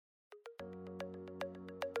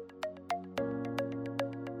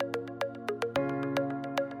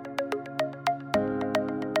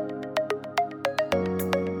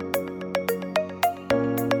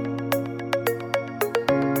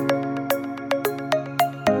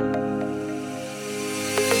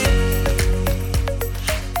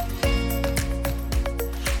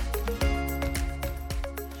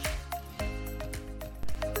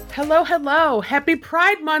Hello, hello. Happy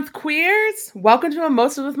Pride Month, queers. Welcome to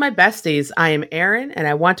Mimosas with My Besties. I am Erin, and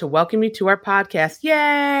I want to welcome you to our podcast.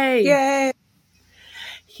 Yay! Yay!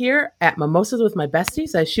 Here at Mimosas with My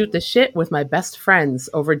Besties, I shoot the shit with my best friends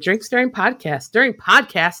over drinks during during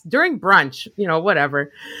brunch,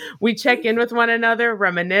 whatever. We check in with one another,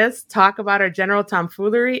 reminisce, talk about our general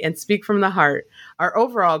tomfoolery, and speak from the heart. Our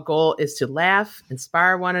overall goal is to laugh,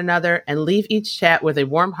 inspire one another, and leave each chat with a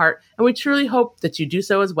warm heart, and we truly hope that you do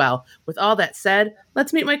so as well. With all that said,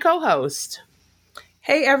 let's meet my co-host.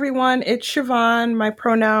 Hey everyone, it's Siobhan. My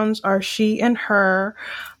pronouns are she and her.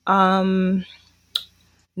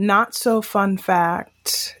 Not so fun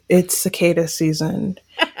fact, it's cicada season,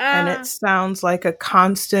 and it sounds like a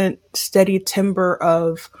constant, steady timbre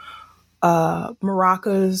of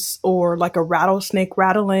maracas or like a rattlesnake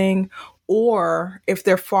rattling, or if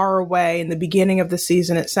they're far away in the beginning of the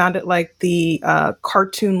season, it sounded like the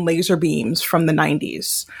cartoon laser beams from the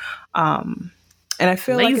 90s. And I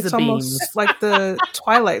feel like it's almost like the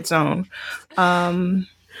Twilight Zone. But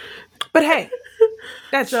hey,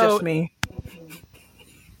 that's just me.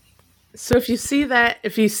 So if you see that,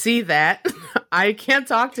 I can't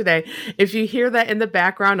talk today. If you hear that in the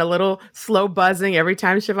background, a little slow buzzing every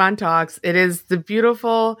time Siobhan talks, it is the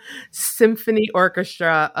beautiful symphony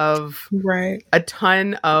orchestra of a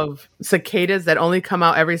ton of cicadas that only come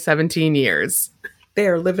out every 17 years. They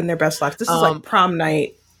are living their best life. This is like prom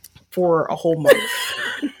night for a whole month.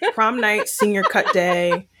 Prom night, senior cut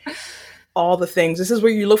day, all the things. This is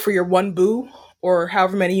where you look for your one boo or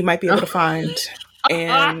however many you might be able to find.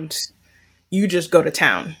 And you just go to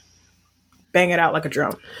town. Bang it out like a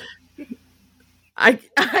drum. I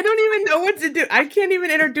don't even know what to do. I can't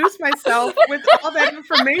even introduce myself with all that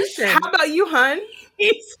information. How about you, hun?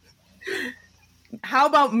 How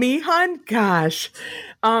about me, hun? Gosh.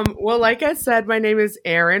 Well, like I said, my name is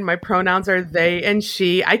Erin. My pronouns are they and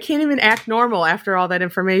she. I can't even act normal after all that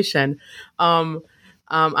information. I'm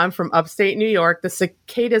from upstate New York. The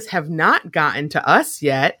cicadas have not gotten to us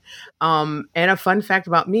yet. And a fun fact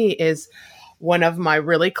about me is one of my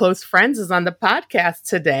really close friends is on the podcast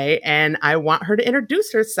today, and I want her to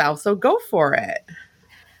introduce herself. So go for it.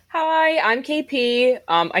 Hi, I'm KP.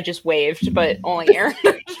 I just waved, but only Erin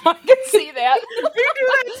I can see that. You do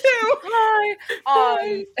that too.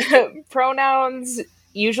 Hi. Pronouns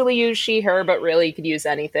usually use she, her, but really you could use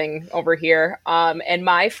anything over here. And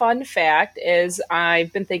my fun fact is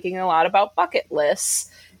I've been thinking a lot about bucket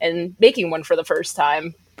lists and making one for the first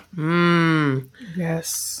time.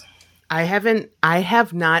 Yes. I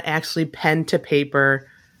have not actually penned to paper.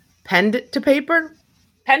 Pen to paper?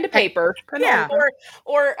 Yeah.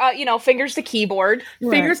 Or fingers to keyboard.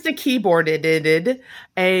 Fingers to keyboard did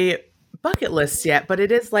a bucket list yet, but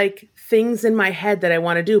it is like things in my head that I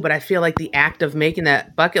want to do, but I feel like the act of making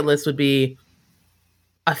that bucket list would be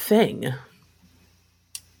a thing.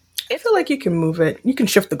 I feel like you can move it. You can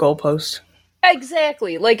shift the goalpost.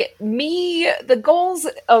 Exactly. Like the goals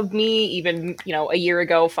of me even, a year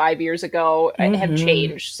ago, 5 years ago have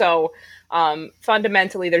changed. So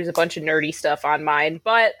fundamentally, there's a bunch of nerdy stuff on mine,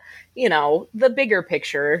 but, the bigger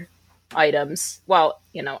picture items. Well,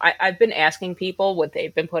 I've been asking people what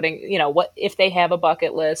they've been putting, what if they have a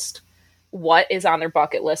bucket list, what is on their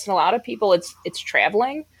bucket list. And a lot of people, it's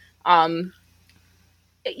traveling, and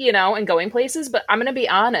going places. But I'm going to be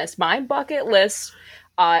honest, my bucket list,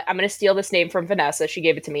 I'm going to steal this name from Vanessa. She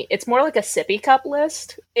gave it to me. It's more like a sippy cup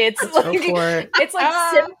list. It's it's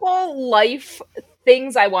like simple life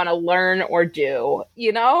things I want to learn or do,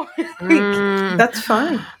 That's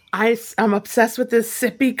fine. I'm obsessed with this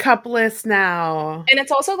sippy cup list now. And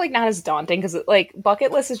it's also like not as daunting because like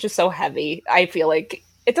bucket list is just so heavy. I feel like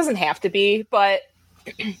it doesn't have to be, but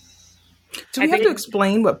do we have to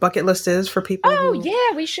explain what bucket list is for people? Oh,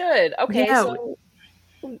 yeah, we should. Okay, yeah. so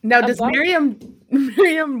now, does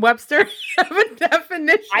Merriam-Webster have a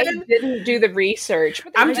definition? I didn't do the research.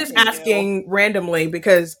 I'm just asking randomly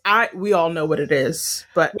because we all know what it is.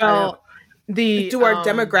 But do our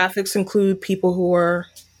demographics include people who are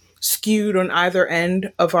skewed on either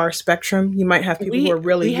end of our spectrum? You might have people who are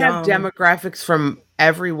really young. We have demographics from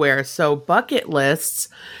everywhere. So bucket lists,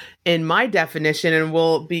 in my definition, and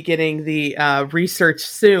we'll be getting the research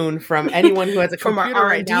soon from anyone who has a from computer our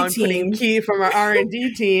right now and putting key from our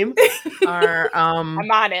R&D team.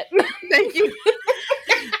 I'm on it. Thank you.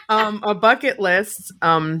 A bucket list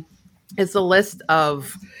is a list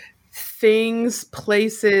of things,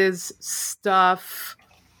 places, stuff,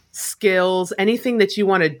 skills, anything that you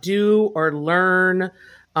want to do or learn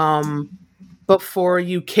before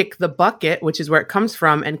you kick the bucket, which is where it comes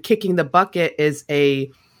from. And kicking the bucket is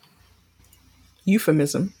a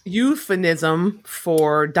euphemism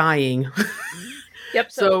for dying.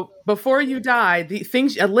 Yep. So before you die,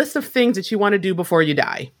 a list of things that you want to do before you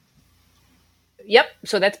die. Yep.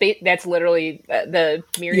 So that's literally the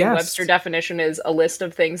Merriam-Webster definition is a list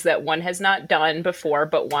of things that one has not done before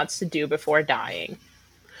but wants to do before dying.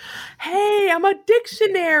 Hey, I'm a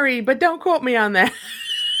dictionary, but don't quote me on that.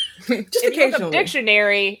 Just if occasionally. you look up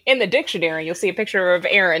dictionary, in the dictionary, you'll see a picture of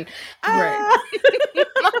Aaron. Right.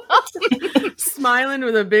 Smiling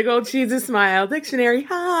with a big old cheesy smile. Dictionary,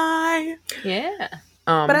 hi. Yeah.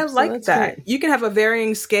 But I like that. Great. You can have a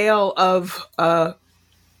varying scale of I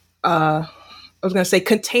was going to say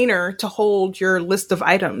container to hold your list of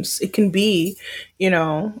items. It can be,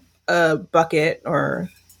 a bucket or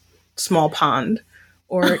small pond,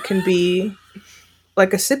 or it can be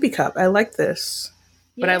like a sippy cup. I like this.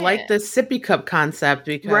 But I like the sippy cup concept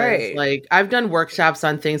because like I've done workshops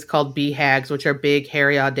on things called BHAGs, which are big,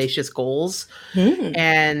 hairy, audacious goals.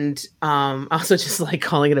 And also just like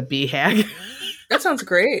calling it a BHAG. That sounds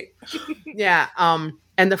great. Yeah.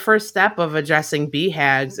 And the first step of addressing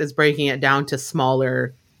BHAGs is breaking it down to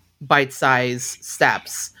smaller bite-sized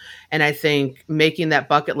steps. And I think making that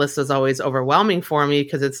bucket list is always overwhelming for me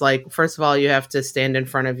because it's like, first of all, you have to stand in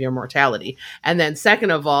front of your mortality. And then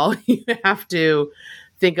second of all, you have to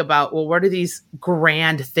think about, well, what are these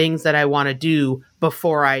grand things that I want to do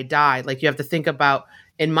before I die? Like you have to think about,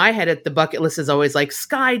 in my head, the bucket list is always like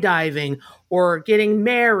skydiving or getting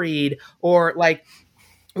married or like,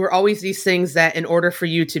 were always these things that in order for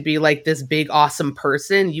you to be like this big, awesome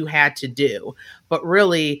person, you had to do. But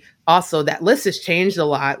really, also that list has changed a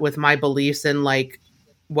lot with my beliefs in like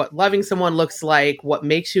what loving someone looks like, what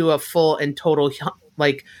makes you a full and total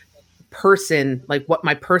like person, like what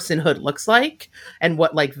my personhood looks like and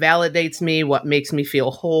what like validates me, what makes me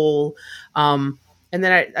feel whole. And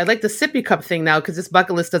then I like the sippy cup thing now because this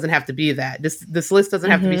bucket list doesn't have to be that. This list doesn't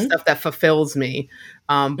have to be stuff that fulfills me.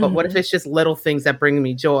 But what if it's just little things that bring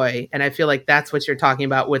me joy? And I feel like that's what you're talking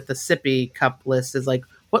about with the sippy cup list is like,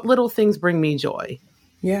 what little things bring me joy?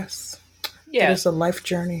 Yes. Yeah. It's a life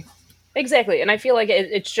journey. Exactly. And I feel like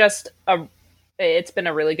it's been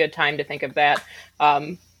a really good time to think of that.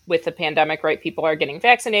 With the pandemic, right? People are getting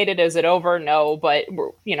vaccinated. Is it over? No, but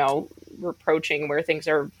we're approaching where things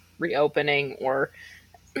are reopening or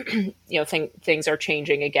things are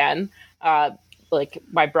changing again. Like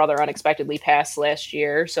my brother unexpectedly passed last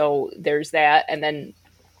year, so there's that. And then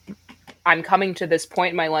I'm coming to this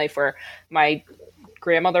point in my life where my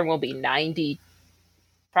grandmother will be 90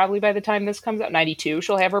 probably by the time this comes out. 92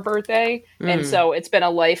 she'll have her birthday. And so it's been a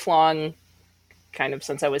lifelong kind of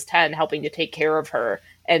since I was 10 helping to take care of her,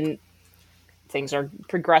 and things are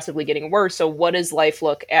progressively getting worse. So what does life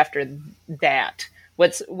look after that?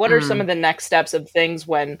 What are some of the next steps of things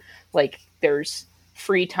when like there's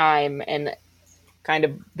free time and kind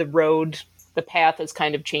of the path is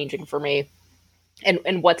kind of changing for me,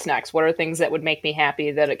 and what's next? What are things that would make me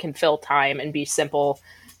happy that it can fill time and be simple,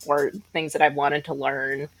 or things that I've wanted to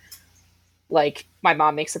learn? Like my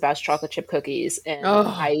mom makes the best chocolate chip cookies and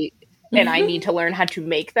I need to learn how to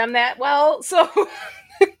make them that well. So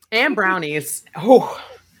and brownies. Oh,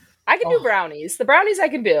 I can do brownies. The brownies I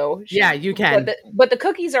can do. Yeah, you can. But the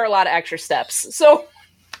cookies are a lot of extra steps. So,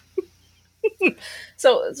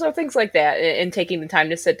 so things like that, and taking the time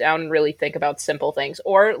to sit down and really think about simple things,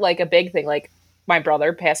 or like a big thing, like my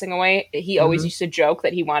brother passing away. He always used to joke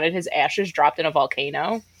that he wanted his ashes dropped in a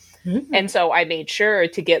volcano. And so I made sure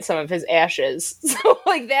to get some of his ashes. So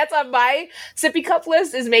like that's on my sippy cup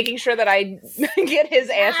list, is making sure that I get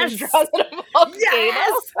his ashes dropped in a volcano.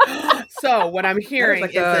 Yes! So what I'm hearing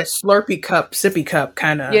like is a slurpy cup, sippy cup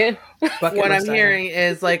kind of. Yeah. What I'm hearing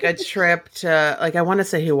is like a trip to, like, I want to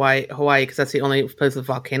say Hawaii, because that's the only place with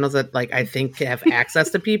volcanoes that like I think have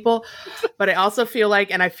access to people. But I also feel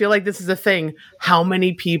like, and I feel like this is a thing, how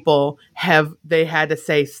many people have they had to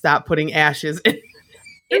say stop putting ashes in?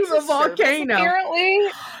 It's a volcano. Apparently,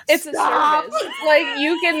 it's a service. Like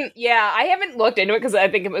you can, I haven't looked into it because I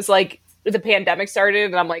think it was like the pandemic started,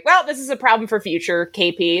 and I'm like, well, this is a problem for future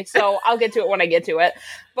KP, so I'll get to it when I get to it.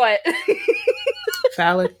 But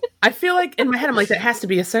valid. I feel like in my head, I'm like, that has to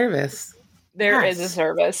be a service. There is a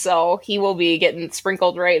service, so he will be getting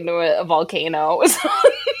sprinkled right into a volcano.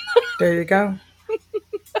 There you go.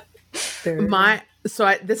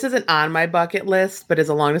 This isn't on my bucket list, but is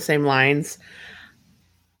along the same lines.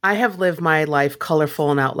 I have lived my life colorful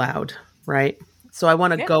and out loud, right? So I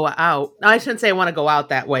want to go out. I shouldn't say I want to go out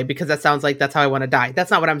that way because that sounds like that's how I want to die. That's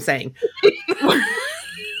not what I'm saying.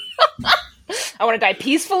 I want to die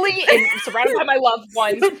peacefully and surrounded by my loved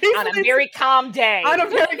ones on a very calm day. On a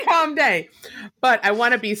very calm day. But I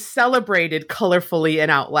want to be celebrated colorfully and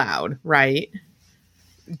out loud, right?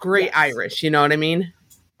 Great Irish, you know what I mean?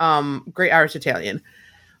 Great Irish Italian.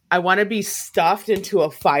 I want to be stuffed into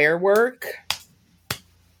a firework.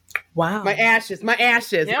 Wow. My ashes. Yeah. My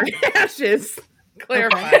ashes.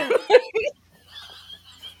 Clarify. Okay.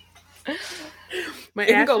 My It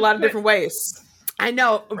can go a ashes lot of put- different ways. I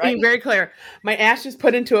know. Right. Being very clear. My ashes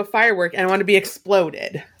put into a firework and I want to be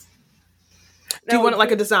exploded. Do you want it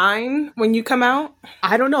like a design when you come out?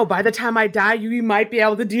 I don't know. By the time I die, you might be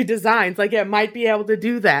able to do designs. Like, it might be able to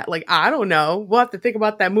do that. Like, I don't know. We'll have to think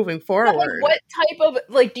about that moving forward. Like, what type of,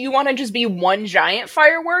 like, do you want to just be one giant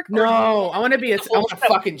firework? Or do you No, want I want to be a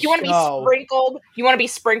fucking you want to be show. sprinkled? You want to be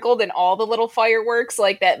sprinkled in all the little fireworks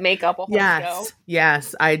like that make up a whole show?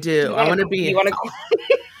 Yes, I do. I want to be. You want to?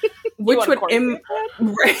 Which would Go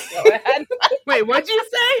ahead. Wait, what'd you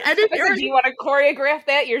say? I didn't I hear said, do you want to choreograph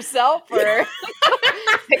that yourself or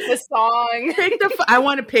pick the song? I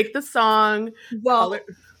want to pick the song. Well,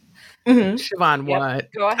 Siobhan, Yep.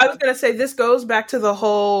 what? Go I ahead. was going to say this goes back to the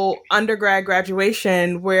whole undergrad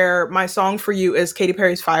graduation where my song for you is Katy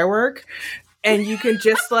Perry's Firework. And you can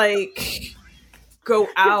just like go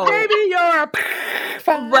out. Baby, you're a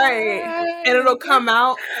Right. And it'll come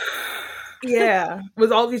out. Yeah.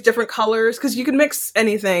 With all these different colors. Because you can mix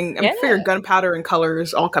anything. I Yeah. figure gunpowder and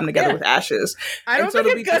colors all come together Yeah. with ashes. I don't And so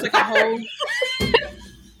it'll think be it's just like a whole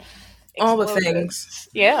all the Explosive. things.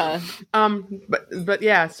 Yeah. But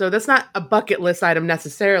yeah, so that's not a bucket list item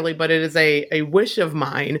necessarily, but it is a wish of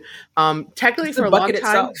mine. Technically, It's for the a long bucket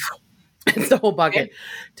time, itself. it's the whole bucket.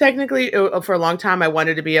 Technically, for a long time, I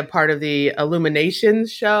wanted to be a part of the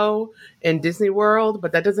Illuminations show in Disney World,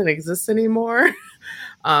 but that doesn't exist anymore.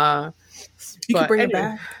 You can But bring it anyway.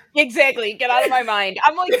 back. Exactly. Get out of my mind.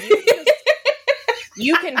 I'm like,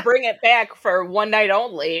 you can bring it back for one night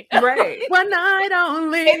only. Right. One night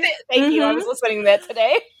only. Thank you. I was listening to that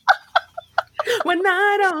today. One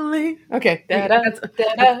night only. Okay, Da-da,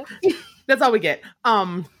 da-da. that's all we get.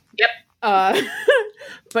 Yep.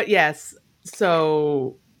 But yes,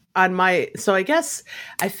 so I guess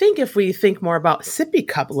I think if we think more about sippy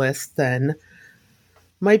cup lists, then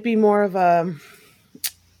might be more of a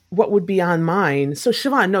what would be on mine. So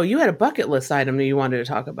Siobhan, no, you had a bucket list item that you wanted to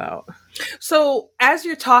talk about. So as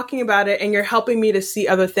you're talking about it and you're helping me to see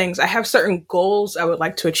other things, I have certain goals I would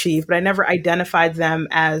like to achieve, but I never identified them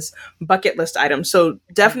as bucket list items. So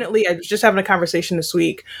definitely, I was just having a conversation this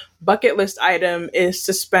week. Bucket list item is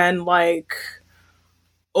to spend like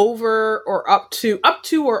over or up to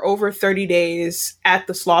or over 30 days at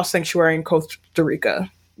the sloth sanctuary in Costa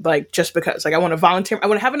Rica. Like, just because, like, I want to volunteer. I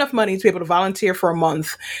want to have enough money to be able to volunteer for a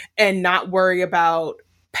month and not worry about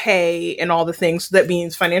pay and all the things. So that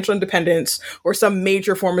means financial independence or some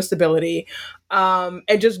major form of stability. And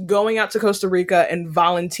just going out to Costa Rica and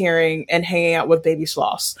volunteering and hanging out with baby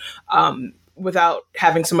sloths. Without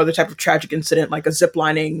having some other type of tragic incident like a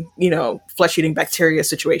ziplining, flesh-eating bacteria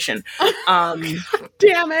situation. Damn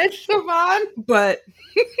it, Siobhan. But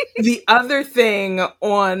the other thing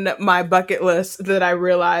on my bucket list that I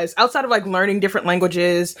realized, outside of like learning different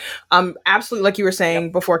languages, absolutely, like you were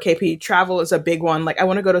saying before, KP, travel is a big one. Like, I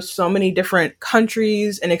want to go to so many different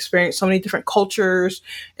countries and experience so many different cultures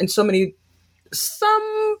and some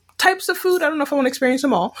types of food. I don't know if I want to experience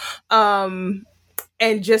them all.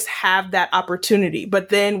 And just have that opportunity. But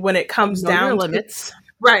then when it comes down to limits.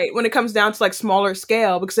 Right. When it comes down to like smaller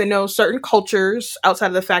scale, because I know certain cultures, outside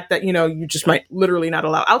of the fact that, you just might literally not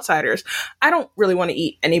allow outsiders, I don't really want to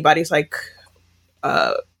eat anybody's like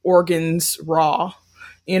organs raw,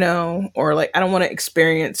 or like I don't want to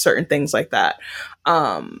experience certain things like that.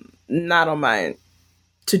 Not on my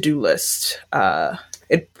to-do list.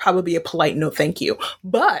 It'd probably be a polite no thank you.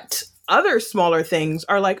 But other smaller things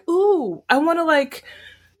are like, ooh, I want to like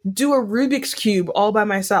do a Rubik's Cube all by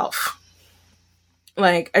myself.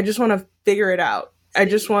 Like, I just want to figure it out. I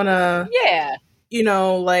just want to,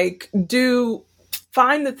 like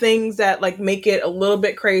find the things that like make it a little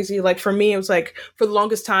bit crazy. Like for me, it was like for the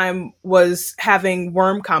longest time was having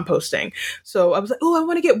worm composting. So I was like, oh, I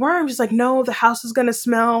want to get worms. It's like, no, the house is going to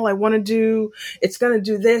smell. It's going to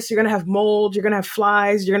do this. You're going to have mold. You're going to have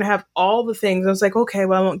flies. You're going to have all the things. I was like, okay,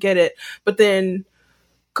 well, I won't get it. But then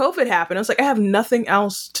COVID happened. I was like, I have nothing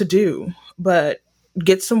else to do but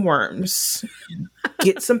get some worms,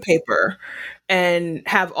 get some paper, and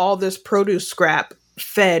have all this produce scrap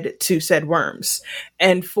fed to said worms.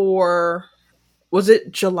 And was it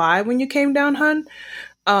July when you came down, hun?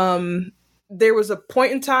 There was a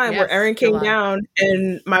point in time where Erin came down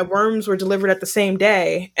and my worms were delivered at the same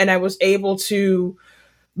day, and I was able to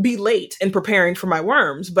be late in preparing for my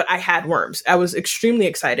worms, but I had worms. I was extremely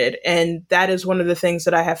excited. And that is one of the things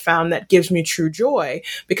that I have found that gives me true joy,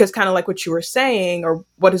 because kind of like what you were saying or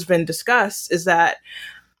what has been discussed is that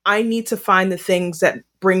I need to find the things that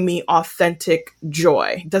bring me authentic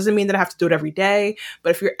joy. Doesn't mean that I have to do it every day,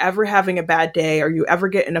 but if you're ever having a bad day or you ever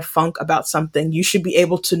get in a funk about something, you should be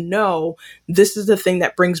able to know this is the thing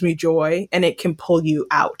that brings me joy, and it can pull you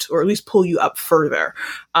out, or at least pull you up further.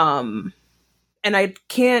 And I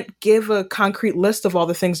can't give a concrete list of all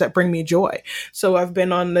the things that bring me joy. So I've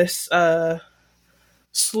been on this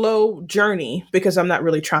slow journey because I'm not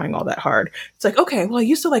really trying all that hard. It's like, okay, well, I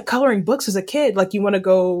used to like coloring books as a kid. Like, you want to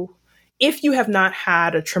go, if you have not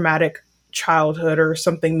had a traumatic childhood or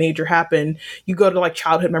something major happen, you go to like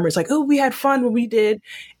childhood memories, like, oh, we had fun when we did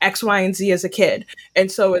X, Y, and Z as a kid.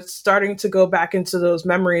 And so it's starting to go back into those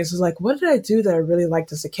memories. It's like, what did I do that I really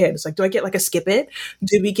liked as a kid? It's like, do I get like a Skip It?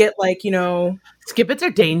 Do we get like, Skip Its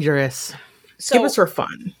are dangerous. Skip Its were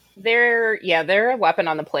fun. They're a weapon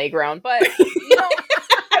on the playground, but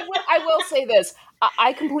I will say this.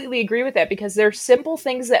 I completely agree with that, because they're simple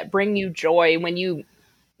things that bring you joy when you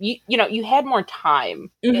had more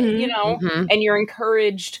time, and you're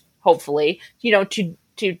encouraged, hopefully,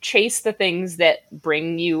 to chase the things that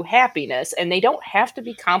bring you happiness. And they don't have to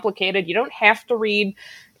be complicated. You don't have to read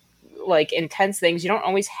like intense things. You don't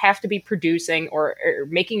always have to be producing or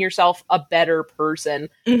making yourself a better person.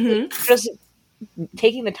 Just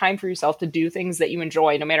taking the time for yourself to do things that you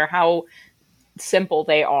enjoy, no matter how simple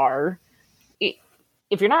they are.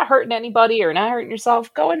 If you're not hurting anybody or not hurting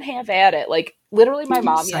yourself, go and have at it. Like, literally, my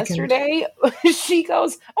mom yesterday, she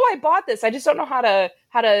goes, "Oh, I bought this. I just don't know how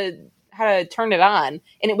to turn it on."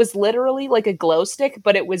 And it was literally like a glow stick,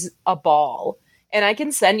 but it was a ball. And I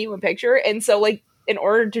can send you a picture. And so, like, in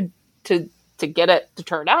order to get it to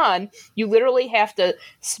turn on, you literally have to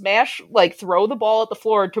throw the ball at the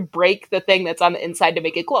floor to break the thing that's on the inside to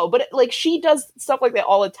make it glow. But she does stuff like that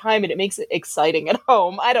all the time, and it makes it exciting at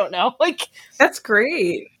home. I don't know. Like, that's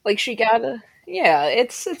great. Like, she got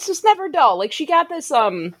it's just never dull. Like, she got this,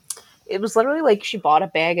 it was literally like she bought a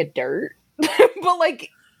bag of dirt, but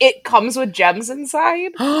like, it comes with gems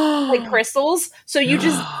inside, like crystals. So you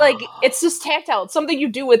just it's just tactile. It's something you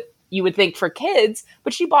do with, you would think, for kids,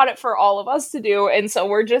 but she bought it for all of us to do. And so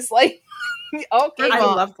we're just like, okay.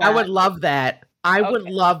 I would love that. I would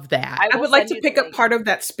love that. I would like to pick up part of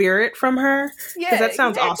that spirit from her. Because that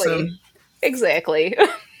sounds awesome. Exactly.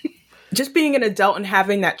 Just being an adult and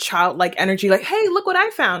having that childlike energy, like, hey, look what I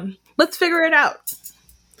found. Let's figure it out.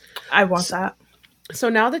 I want that. So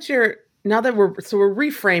now that we're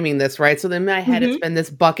reframing this, right? So in my head, it's been this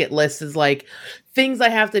bucket list is like things I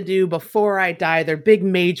have to do before I die. They're big,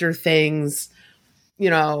 major things,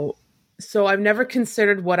 so I've never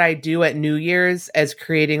considered what I do at New Year's as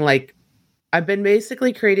creating I've been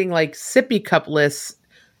basically creating sippy cup lists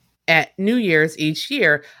at New Year's each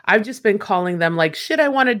year. I've just been calling them shit I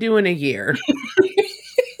want to do in a year.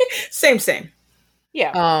 Same.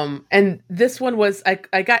 Yeah. And this one was,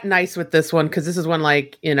 I got nice with this one because this is when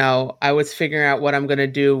I was figuring out what I'm going to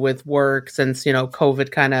do with work since,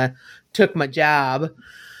 COVID kind of took my job.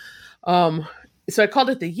 So I called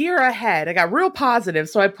it the year ahead. I got real positive.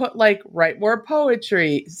 So I put write more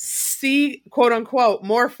poetry, see, quote unquote,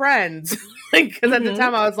 more friends. Because at the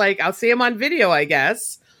time I was like, I'll see them on video, I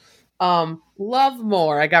guess. Love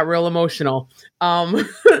more. I got real emotional.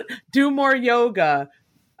 Do more yoga.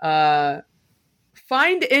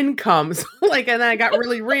 Find incomes. And then I got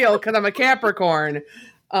really real because I'm a Capricorn.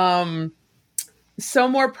 So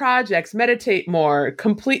more projects, meditate more,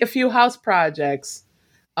 complete a few house projects,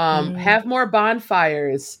 have more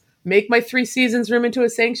bonfires, make my 3 seasons room into a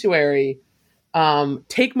sanctuary,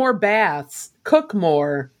 take more baths, cook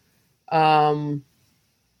more. What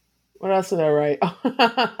else did I write?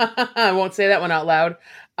 I won't say that one out loud.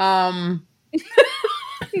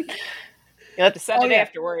 You'll have to send it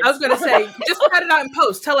afterwards. I was going to say, just cut it out in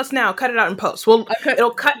post. Tell us now. Cut it out in post.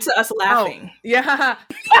 It'll cut to us laughing. Oh, yeah.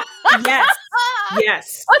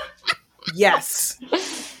 Yes.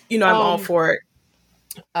 I'm all for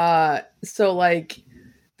it. So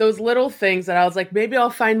those little things that I was like, maybe I'll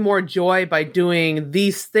find more joy by doing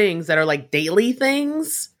these things that are daily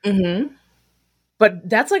things. Mm-hmm. But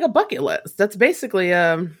that's a bucket list. That's basically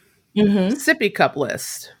a sippy cup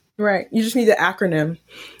list. Right. You just need the acronym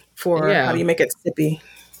for how do you make it sippy.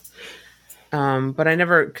 But I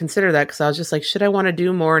never considered that because I was just like, should I want to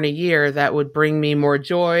do more in a year that would bring me more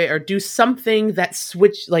joy, or do something that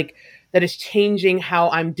that is changing how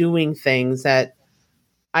I'm doing things that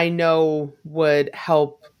I know would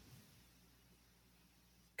help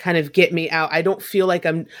kind of get me out. I don't feel like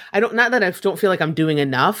not that I don't feel like I'm doing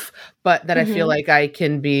enough, but that I feel like I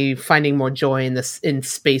can be finding more joy in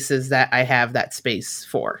spaces that I have that space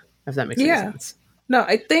for, if that makes any sense. No,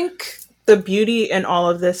 I think the beauty in all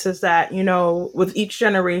of this is that, with each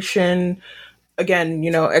generation, again,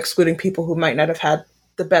 excluding people who might not have had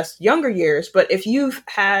the best younger years, but if you've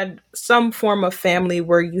had some form of family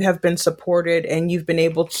where you have been supported and you've been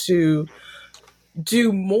able to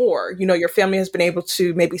do more, your family has been able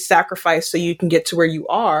to maybe sacrifice so you can get to where you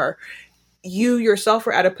are, you yourself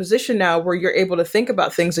are at a position now where you're able to think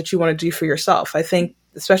about things that you want to do for yourself. I think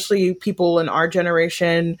especially people in our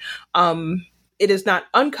generation, it is not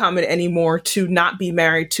uncommon anymore to not be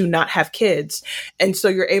married, to not have kids. And so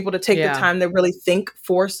you're able to take the time to really think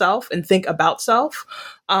for self and think about self.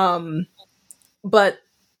 But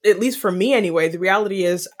at least for me anyway, the reality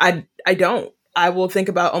is I don't. I will think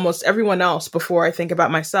about almost everyone else before I think about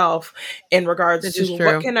myself in regards to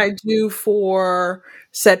what can I do for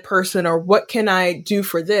said person, or what can I do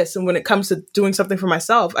for this? And when it comes to doing something for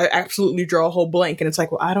myself, I absolutely draw a whole blank. And it's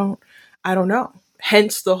like, well, I don't know.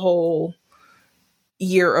 Hence the whole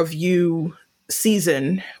year of you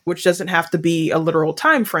season, which doesn't have to be a literal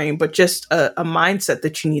time frame, but just a mindset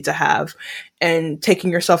that you need to have, and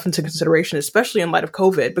taking yourself into consideration, especially in light of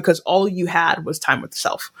COVID, because all you had was time with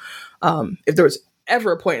self. If there was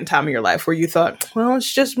ever a point in time in your life where you thought, well,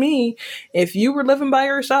 it's just me, if you were living by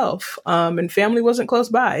yourself and family wasn't close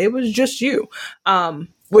by, it was just you,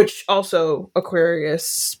 which also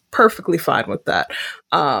Aquarius, perfectly fine with that,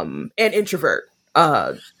 and introvert,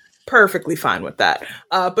 perfectly fine with that.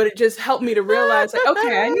 But it just helped me to realize, like,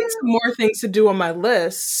 okay, I need some more things to do on my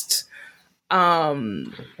list,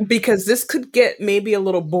 because this could get maybe a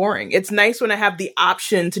little boring. It's nice when I have the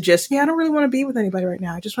option to just, I don't really want to be with anybody right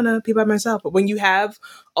now. I just want to be by myself. But when you have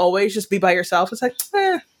always just be by yourself, it's like,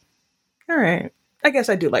 all right. I guess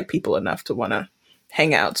I do like people enough to want to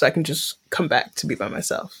hang out, so I can just come back to be by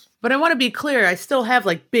myself. But I want to be clear, I still have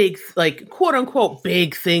big, quote unquote,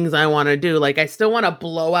 big things I want to do. I still want a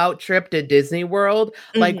blowout trip to Disney World,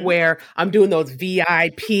 where I'm doing those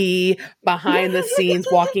VIP behind the scenes,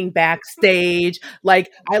 walking backstage. I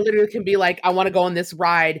literally can be I want to go on this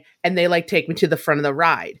ride, and they take me to the front of the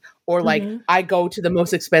ride. Or I go to the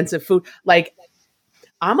most expensive food.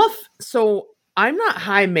 So I'm not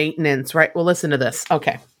high maintenance, right? Well, listen to this.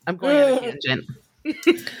 Okay. I'm going on a tangent.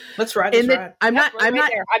 Let's ride this ride. I'm not. I'm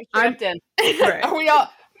in. Right. Are we all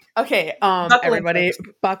okay? Everybody,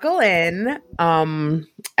 buckle in.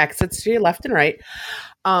 Exits to your left and right.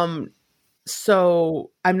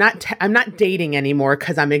 So I'm not dating anymore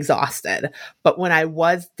because I'm exhausted. But when I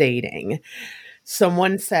was dating,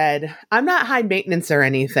 someone said, "I'm not high maintenance or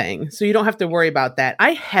anything, so you don't have to worry about that."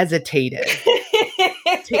 I hesitated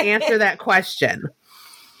to answer that question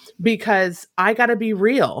because I got to be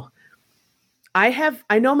real.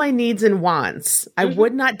 I know my needs and wants. I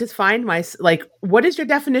would not define what is your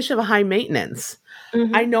definition of a high maintenance?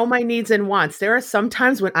 I know my needs and wants. There are some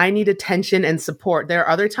times when I need attention and support. There are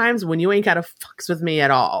other times when you ain't got to fucks with me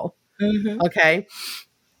at all. Okay.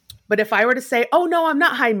 But if I were to say, oh no, I'm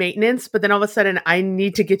not high maintenance, but then all of a sudden I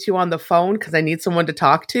need to get you on the phone because I need someone to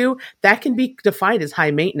talk to, that can be defined as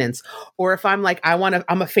high maintenance. Or if I'm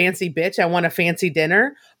I'm a fancy bitch, I want a fancy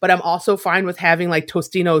dinner, but I'm also fine with having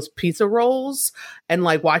Tostino's pizza rolls and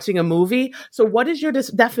watching a movie. So what is your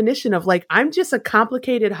definition of I'm just a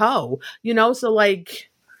complicated hoe, So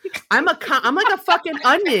I'm like a fucking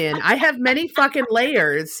onion. I have many fucking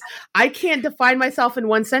layers. I can't define myself in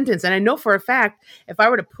one sentence. And I know for a fact, if I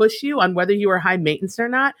were to push you on whether you are high maintenance or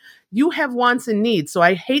not, you have wants and needs. So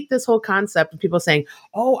I hate this whole concept of people saying,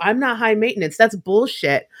 oh, I'm not high maintenance. That's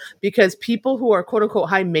bullshit. Because people who are quote unquote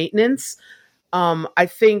high maintenance, I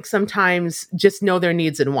think sometimes just know their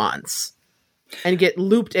needs and wants and get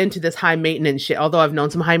looped into this high maintenance shit. Although I've known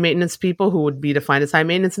some high maintenance people who would be defined as high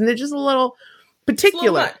maintenance, and they're just a little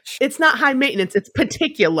particular. It's not high maintenance, it's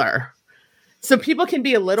particular. So people can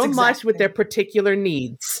be a little much with their particular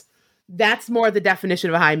needs. That's more the definition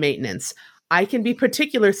of a high maintenance. I can be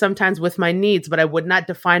particular sometimes with my needs, but I would not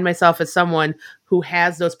define myself as someone who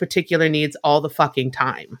has those particular needs all the fucking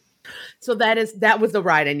time. So that was the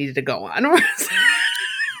ride I needed to go on.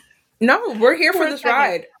 No, we're here for this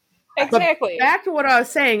ride. Exactly. But back to what I was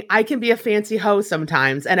saying, I can be a fancy hoe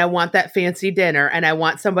sometimes, and I want that fancy dinner, and I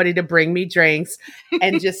want somebody to bring me drinks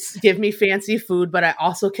and just give me fancy food, but I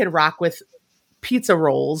also can rock with pizza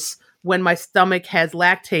rolls when my stomach has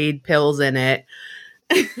Lactaid pills in it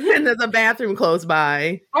and there's a bathroom close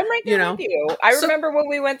by. I'm right there with you. I remember when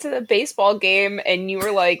we went to the baseball game and you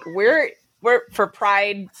were like, we're for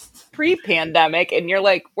Pride pre-pandemic, and you're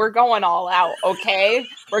like, we're going all out, okay?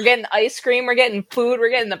 We're getting ice cream, we're getting food, we're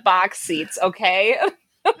getting the box seats, okay?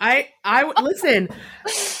 I listen,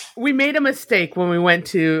 we made a mistake when we went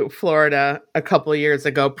to Florida a couple of years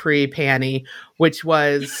ago pre-Panny, which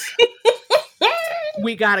was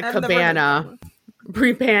we got a cabana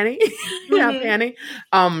pre-Panny. Yeah, Panny.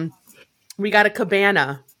 we got a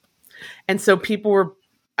cabana. And so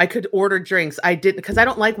I could order drinks. I didn't, because I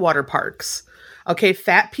don't like water parks. Okay,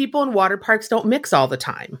 fat people in water parks don't mix all the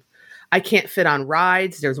time. I can't fit on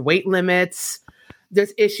rides. There's weight limits.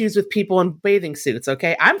 There's issues with people in bathing suits,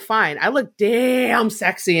 okay? I'm fine. I look damn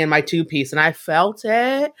sexy in my two-piece, and I felt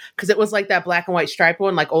it because it was like that black and white striped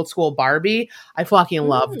one, like old school Barbie. I fucking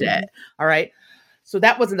loved it, all right? So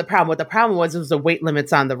that wasn't the problem. What the problem was the weight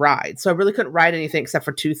limits on the ride. So I really couldn't ride anything except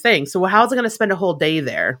for 2 things. So how was I going to spend a whole day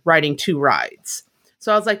there riding 2 rides?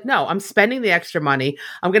 So I was like, no, I'm spending the extra money.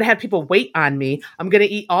 I'm going to have people wait on me. I'm going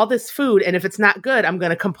to eat all this food. And if it's not good, I'm going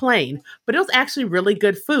to complain. But it was actually really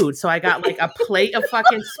good food. So I got like a plate of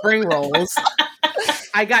fucking spring rolls.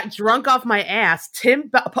 I got drunk off my ass. Tim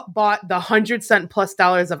bought the $100 plus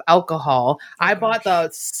of alcohol. I bought a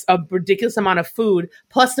ridiculous amount of food,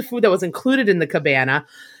 plus the food that was included in the cabana.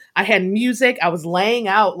 I had music. I was laying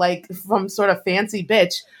out like some sort of fancy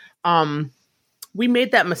bitch. We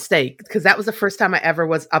made that mistake because that was the first time I ever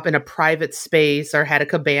was up in a private space or had a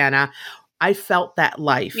cabana. I felt that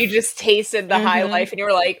life. You just tasted the high life and you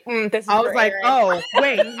were like, this is I was like, Erin. oh,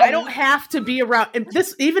 wait, I don't have to be around. And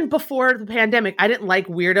this, even before the pandemic, I didn't like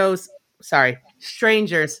randos,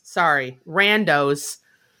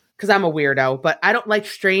 because I'm a weirdo, but I don't like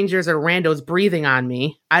strangers or randos breathing on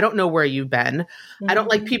me. I don't know where you've been. I don't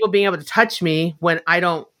like people being able to touch me when I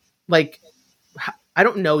don't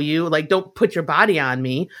know you. Like, don't put your body on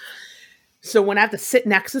me. So when I have to sit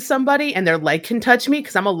next to somebody and their leg can touch me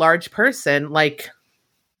because I'm a large person, like,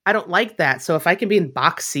 I don't like that. So if I can be in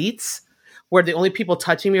box seats where the only people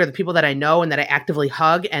touching me are the people that I know and that I actively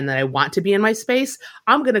hug and that I want to be in my space,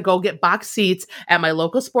 I'm going to go get box seats at my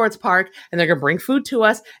local sports park, and they're going to bring food to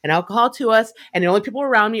us and alcohol to us. And the only people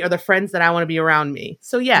around me are the friends that I want to be around me.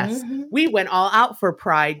 So yes, we went all out for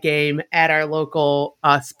Pride game at our local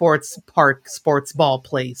sports park, sports ball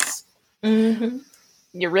place. Mm-hmm.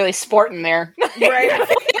 You're really sporting there. Right.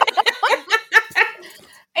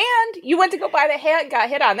 And you went to go buy the hat and got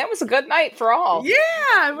hit on. That was a good night for all.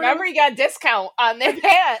 Yeah. Remember, you got a discount on that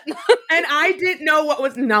hat. And I didn't know what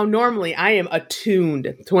was. Now, normally I am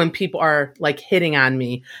attuned to when people are like hitting on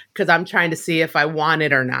me because I'm trying to see if I want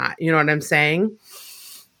it or not. You know what I'm saying?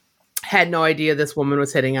 Had no idea this woman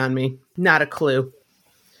was hitting on me. Not a clue.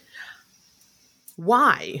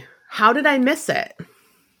 Why? How did I miss it?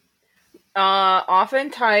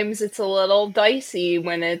 Oftentimes it's a little dicey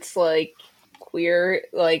when it's like queer,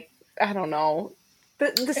 like, I don't know.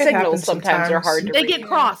 The signals sometimes are hard to read. They get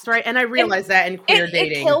crossed, right? And I realize that in queer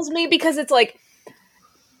dating. It kills me because it's like,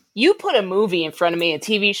 you put a movie in front of me, a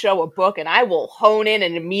TV show, a book, and I will hone in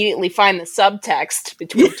and immediately find the subtext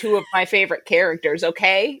between 2 of my favorite characters,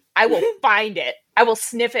 okay? I will find it. I will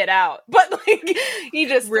sniff it out. But like, you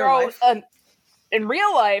just throw in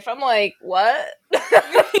real life, I'm like, what?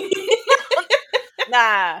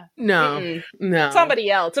 Nah. No. Somebody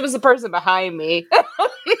else. It was the person behind me.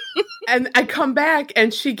 And I come back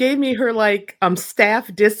and she gave me her like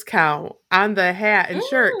staff discount on the hat and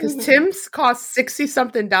shirt because Tim's cost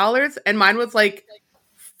 $60-something and mine was like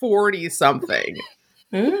 $40-something,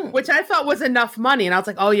 which I thought was enough money. And I was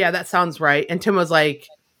like, oh yeah, that sounds right. And Tim was like,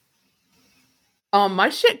 my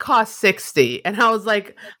shit cost $60. And I was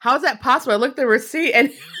like, how is that possible? I looked at the receipt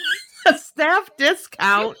and a staff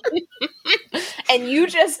discount. And you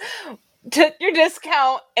just took your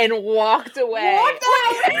discount and walked away.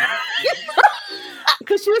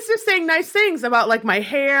 Because she was just saying nice things about like my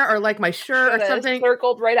hair or like my shirt or something.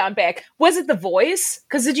 Circled right on back. Was it the voice?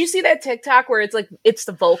 Because did you see that TikTok where it's like it's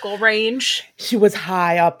the vocal range? She was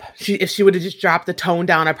high up. If she would have just dropped the tone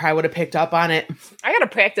down, I probably would have picked up on it. I gotta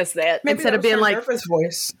practice that. Maybe instead of being like nervous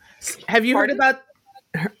voice. Have you heard about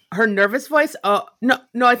her nervous voice? Oh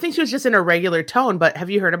no, I think she was just in a regular tone. But have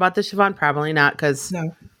you heard about this, Siobhan? Probably not, because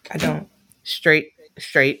no, I don't. Straight.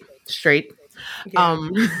 Yeah.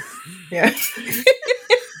 Yeah.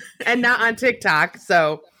 And not on TikTok.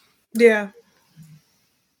 So yeah,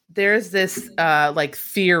 there's this like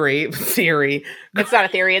theory. It's not a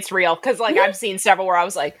theory. It's real. Because like I've seen several where I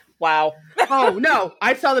was like, wow. Oh no,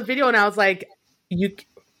 I saw the video and I was like,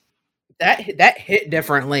 that hit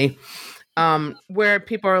differently. Where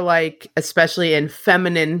people are like, especially in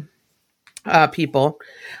feminine people,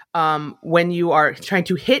 when you are trying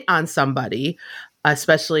to hit on somebody,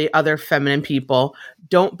 especially other feminine people,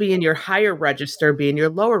 don't be in your higher register, be in your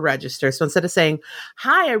lower register. So instead of saying,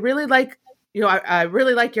 hi, I really like, I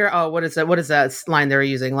really like your, what is that line they were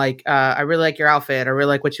using? Like, I really like your outfit. I really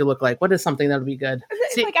like what you look like. What is something that would be good?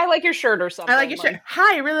 See, like, I like your shirt or something. I like your shirt.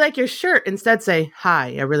 Hi, I really like your shirt. Instead say,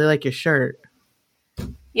 hi, I really like your shirt.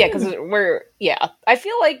 Yeah, because I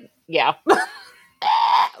feel like, yeah.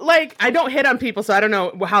 like, I don't hit on people, so I don't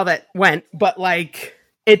know how that went, but like,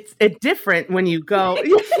 it's different when you go.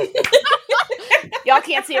 Y'all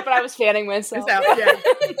can't see it, but I was fanning myself. Yeah.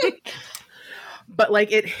 But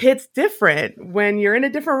like, it hits different when you're in a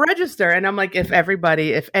different register. And I'm like, if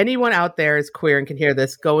anyone out there is queer and can hear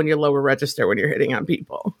this, go in your lower register when you're hitting on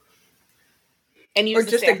people. And or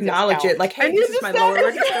just acknowledge it. Like, hey, this is my lower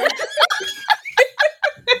register.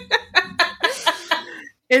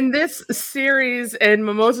 In this series in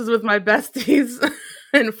Mimosas with My Besties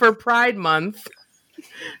and for Pride Month,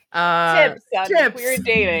 tips on queer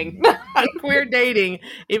dating. On queer dating,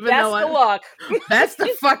 even that's though the luck. That's the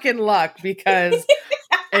fucking luck, because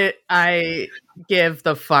I give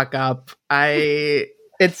the fuck up.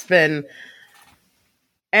 It's been,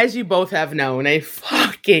 as you both have known, a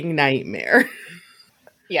fucking nightmare.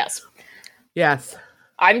 Yes.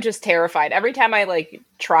 I'm just terrified. Every time I like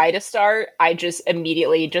try to start, I just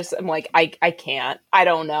immediately I'm like, I can't. I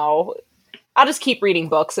don't know. I'll just keep reading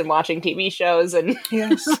books and watching TV shows and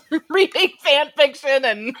reading fan fiction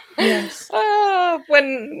and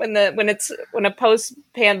when a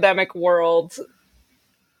post-pandemic world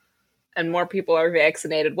and more people are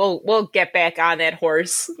vaccinated, we'll get back on that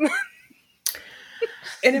horse.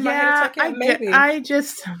 And in my head, it's like, maybe.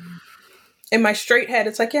 In my straight head,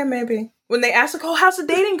 it's like, maybe. When they ask, like, oh, how's the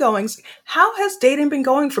dating going? How has dating been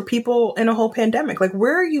going for people in a whole pandemic? Like,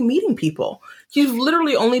 where are you meeting people? You've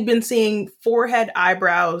literally only been seeing forehead,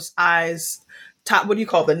 eyebrows, eyes, top, what do you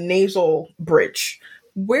call the nasal bridge?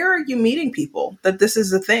 Where are you meeting people that this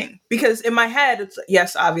is a thing? Because in my head, it's,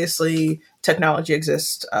 yes, obviously technology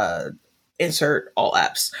exists, insert all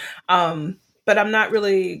apps. But I'm not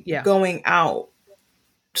really going out.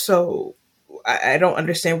 So I don't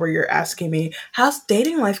understand where you're asking me, how's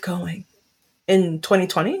dating life going in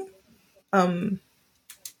 2020?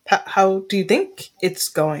 How do you think it's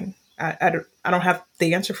going? I don't have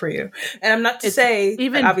the answer for you. And I'm not to say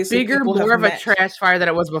even obviously bigger, more of a trash fire than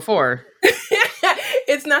it was before.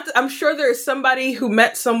 It's not, I'm sure there's somebody who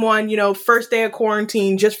met someone, first day of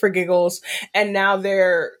quarantine just for giggles, and now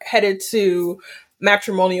they're headed to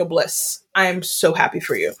matrimonial bliss. I am so happy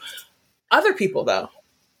for you. Other people though,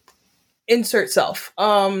 insert self.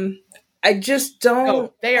 I just don't.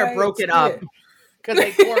 Oh, they are broken up because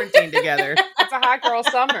they quarantined together. It's a hot girl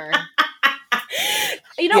summer.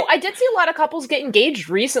 I did see a lot of couples get engaged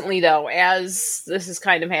recently, though, as this is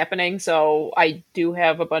kind of happening. So I do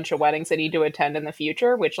have a bunch of weddings I need to attend in the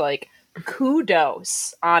future, which, like,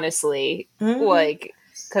 kudos, honestly. Mm-hmm. Like,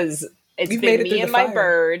 because it's been me and my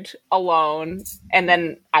bird alone, and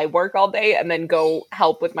then I work all day and then go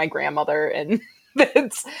help with my grandmother, and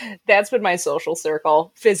that's been my social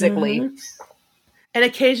circle physically. Mm-hmm. And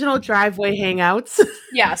occasional driveway hangouts.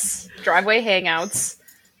 Yes, driveway hangouts.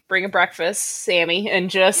 Bring a breakfast, Sammy, and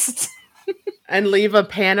just... and leave a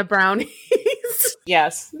pan of brownies.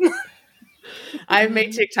 Yes. I've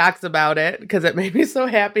made TikToks about it because it made me so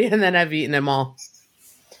happy, and then I've eaten them all.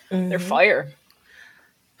 Mm-hmm. They're fire.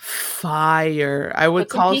 Fire. I would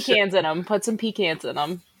call pecans in them. Put some pecans in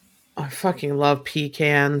them. I fucking love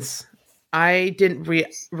pecans. I didn't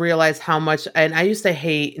realize how much, and I used to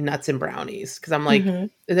hate nuts and brownies because I'm like,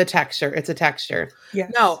 it's a texture. It's a texture.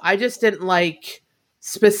 Yes. No, I just didn't like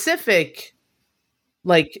specific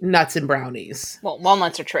like nuts and brownies. Well,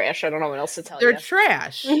 walnuts are trash. I don't know what else to tell you. They're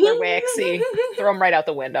trash. They're waxy. Throw them right out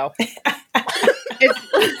the window.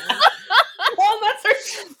 Walnuts are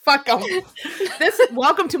fuck them.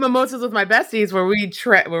 Welcome to Mimosas with My Besties, where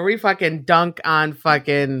we fucking dunk on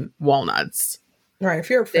fucking walnuts. Right, if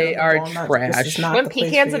you're a fan they of are walnuts, trash. When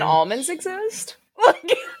pecans and almonds exist.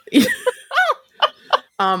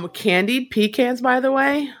 Candied pecans, by the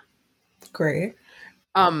way. Great.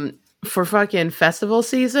 For fucking festival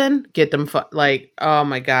season, get them oh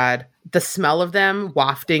my god, the smell of them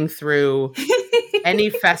wafting through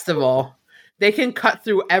any festival. They can cut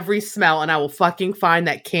through every smell, and I will fucking find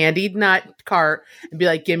that candied nut cart and be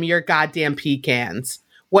like, give me your goddamn pecans.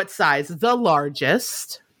 What size? The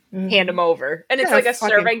largest. Hand them over. And it's like a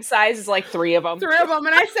serving size is like 3 of them. 3 of them.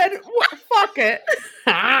 And I said, fuck it.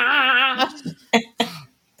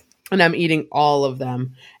 And I'm eating all of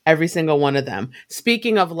them. Every single one of them.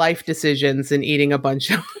 Speaking of life decisions and eating a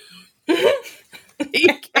bunch of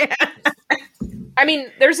pecans. I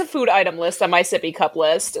mean, there's a food item list on my sippy cup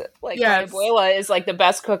list. Like, my abuela is like the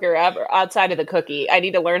best cooker ever outside of the cookie. I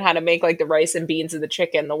need to learn how to make like the rice and beans and the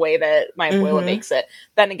chicken the way that my abuela makes it.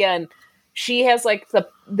 Then again, she has like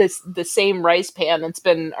the same rice pan that's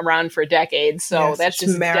been around for decades. So that's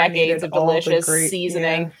just decades of delicious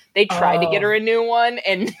seasoning. Yeah. They tried to get her a new one,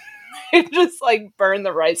 and just like burn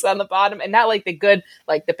the rice on the bottom, and not like the good,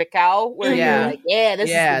 like the pical where you're like, this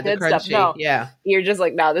is the good stuff. No, you're just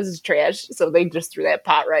like, no, this is trash. So they just threw that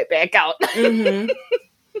pot right back out.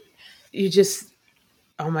 You just,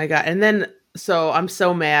 oh my God. And then, so I'm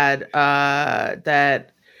so mad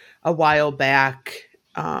that a while back,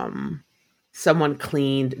 someone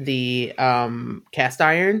cleaned the cast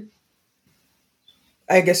iron.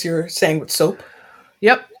 I guess you're saying with soap?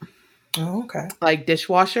 Yep. Oh, okay. Like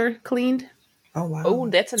dishwasher cleaned. Oh, wow. Oh,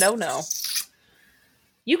 that's a no-no.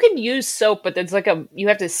 You can use soap, but it's like you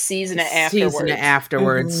have to season it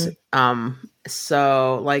afterwards.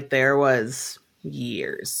 So like there was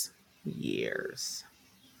years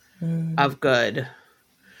of good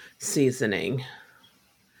seasoning.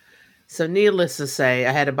 So needless to say,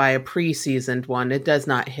 I had to buy a pre-seasoned one. It does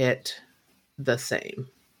not hit the same.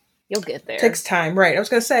 You'll get there. It takes time, right? I was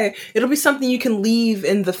going to say, it'll be something you can leave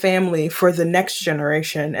in the family for the next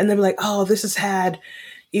generation. And they'll be like, oh, this has had,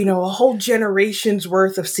 a whole generation's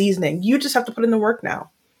worth of seasoning. You just have to put in the work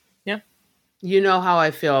now. Yeah. You know how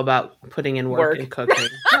I feel about putting in work and cooking.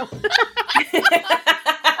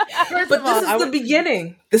 But this is the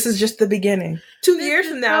beginning. This is just the beginning. 2 years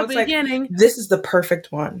from now, it's like, this is the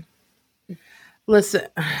perfect one. Listen,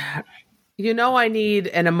 I need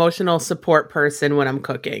an emotional support person when I'm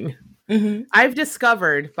cooking. Mm-hmm. I've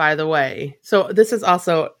discovered, by the way, so this is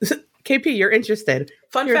also, KP, you're interested.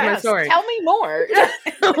 Here's my story. Tell me more.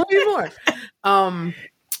 Tell me more.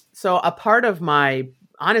 So a part of my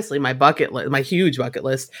bucket list, my huge bucket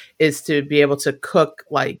list, is to be able to cook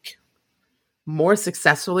like more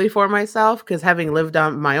successfully for myself, because having lived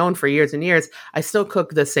on my own for years and years, I still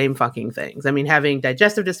cook the same fucking things. I mean, having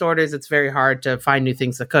digestive disorders, it's very hard to find new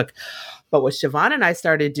things to cook. But what Siobhan and I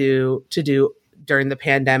started to do during the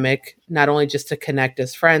pandemic, not only just to connect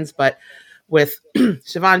as friends, but with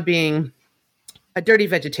Siobhan being a dirty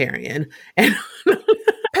vegetarian and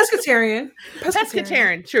pescatarian,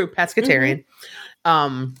 true pescatarian.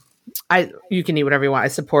 You can eat whatever you want. I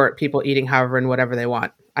support people eating however and whatever they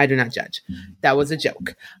want. I do not judge. That was a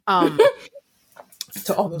joke.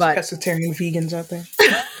 To all those pescatarian vegans out there,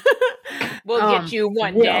 we'll get you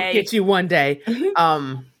one day. Get you one day.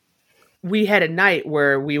 We had a night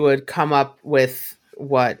where we would come up with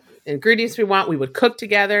what ingredients we want. We would cook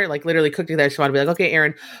together, like literally cook together. She would be like, okay,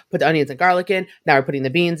 Aaron, put the onions and garlic in. Now we're putting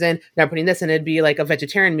the beans in. Now we're putting this in. It'd be like a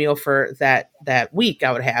vegetarian meal for that week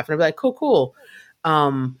I would have. And I'd be like, cool.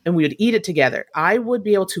 And we would eat it together. I would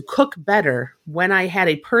be able to cook better when I had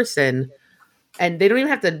a person, and they don't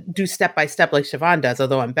even have to do step by step like Siobhan does,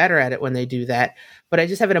 although I'm better at it when they do that. But I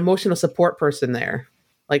just have an emotional support person there,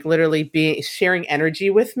 like literally sharing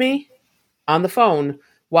energy with me on the phone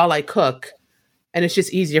while I cook. And it's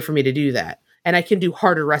just easier for me to do that. And I can do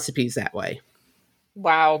harder recipes that way.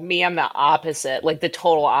 Wow, me, I'm the opposite, like the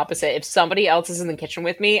total opposite. If somebody else is in the kitchen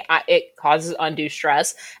with me, it causes undue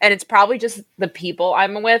stress. And it's probably just the people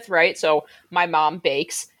I'm with, right? So my mom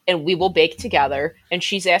bakes and we will bake together. And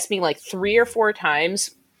she's asked me like 3 or 4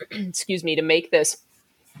 times, excuse me, to make this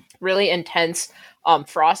really intense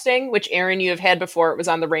frosting, which Aaron, you have had before. It was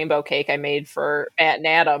on the rainbow cake I made for Aunt and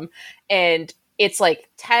Adam. And it's like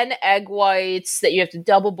 10 egg whites that you have to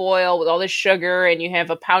double boil with all this sugar, and you have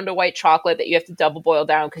a pound of white chocolate that you have to double boil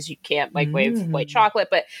down because you can't microwave white chocolate.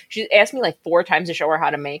 But she asked me like 4 times to show her how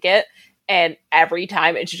to make it, and every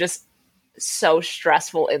time it's just so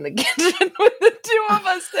stressful in the kitchen with the 2 of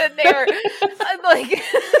us sitting there. I'm like,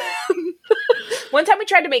 one time we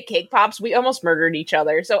tried to make cake pops, we almost murdered each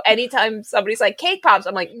other. So anytime somebody's like, cake pops,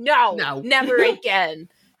 I'm like, no. Never again.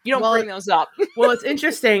 You don't bring those up. Well, it's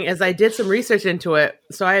interesting as I did some research into it.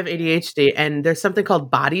 So I have ADHD, and there's something called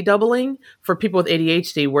body doubling for people with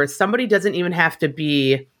ADHD, where somebody doesn't even have to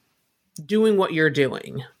be doing what you're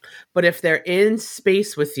doing. But if they're in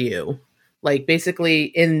space with you, like basically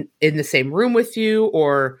in the same room with you,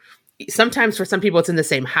 or sometimes for some people it's in the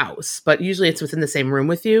same house, but usually it's within the same room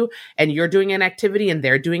with you, and you're doing an activity and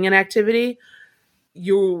they're doing an activity,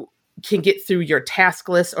 you can get through your task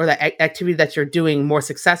list or the activity that you're doing more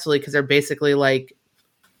successfully, because they're basically like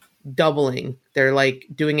doubling. They're like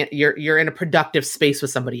doing it. You're in a productive space with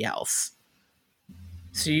somebody else.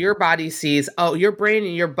 So your body sees, your brain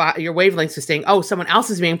and your wavelengths are saying, someone else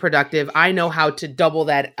is being productive. I know how to double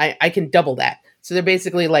that. I can double that. So they're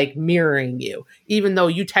basically like mirroring you, even though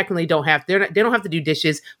you technically don't have, they don't have to do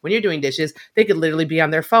dishes. When you're doing dishes, they could literally be on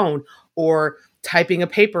their phone or typing a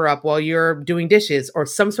paper up while you're doing dishes or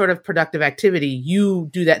some sort of productive activity. You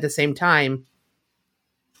do that at the same time.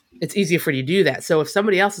 It's easier for you to do that. So if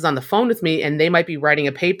somebody else is on the phone with me and they might be writing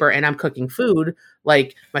a paper and I'm cooking food,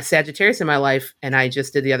 like my Sagittarius in my life, and I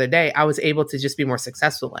just did the other day, I was able to just be more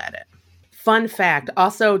successful at it. Fun fact.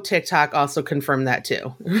 Also, TikTok also confirmed that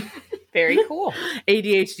too. Very cool.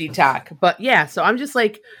 ADHD talk. But yeah, so I'm just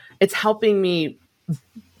like, it's helping me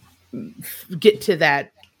get to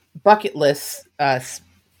that bucket list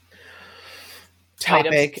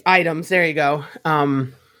topic items. There you go.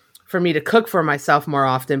 For me to cook for myself more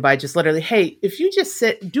often by just literally, hey, if you just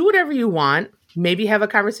sit, do whatever you want, maybe have a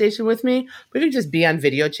conversation with me, but if you just be on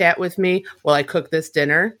video chat with me while I cook this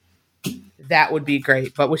dinner, that would be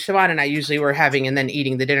great. But with Siobhan and I usually were having and then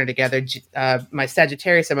eating the dinner together. My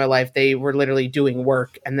Sagittarius in my life, they were literally doing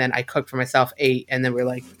work, and then I cooked for myself, ate, and then we're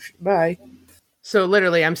like, bye. So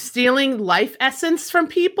literally, I'm stealing life essence from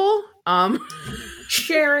people.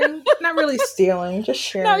 Sharing, not really stealing, just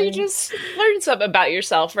sharing. No, you just learn something about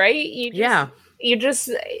yourself, right? You just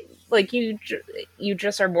you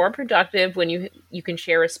just are more productive when you can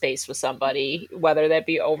share a space with somebody, whether that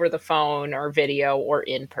be over the phone or video or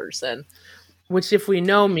in person. Which, if we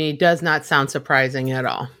know me, does not sound surprising at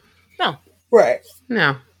all. No. Right.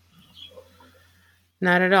 No.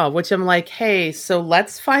 Not at all. Which I'm like, hey, so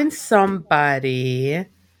let's find somebody.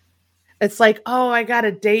 It's like, oh, I got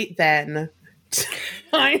a date then.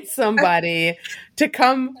 Find somebody to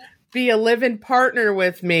come be a living partner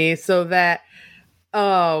with me so that,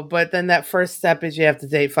 but then that first step is you have to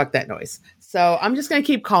date. Fuck that noise. So I'm just going to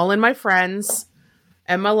keep calling my friends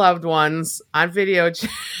and my loved ones on video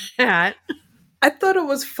chat. I thought it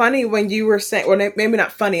was funny when you were saying, or maybe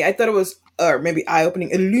not funny. I thought it was, or maybe eye-opening,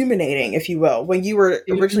 illuminating, if you will, when you were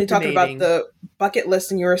originally talking about the bucket list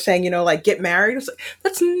and you were saying, like, get married. Like,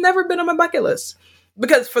 that's never been on my bucket list.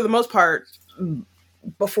 Because for the most part,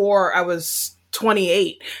 before I was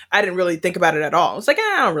 28, I didn't really think about it at all. It's like,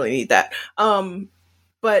 I don't really need that.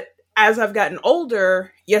 But as I've gotten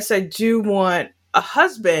older, yes, I do want a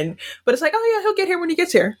husband, but it's like, oh yeah, he'll get here when he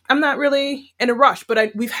gets here. I'm not really in a rush,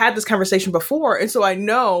 but we've had this conversation before. And so I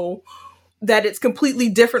know that it's completely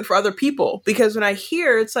different for other people, because when I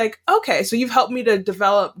hear, it's like, okay, so you've helped me to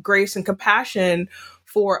develop grace and compassion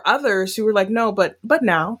for others who were like, no, but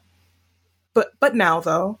now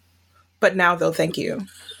though, thank you.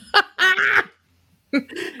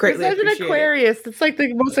 Greatly As an Aquarius, it's like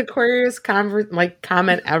the most Aquarius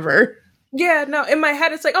comment ever. Yeah, no, in my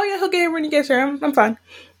head, it's like, oh yeah, he'll get here when he gets here. I'm fine.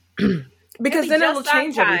 Because then it'll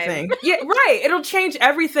change everything. Yeah, right. It'll change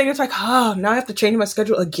everything. It's like, oh, now I have to change my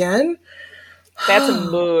schedule again. That's a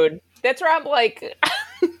mood. That's where I'm like,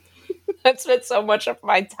 I spent so much of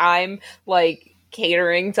my time like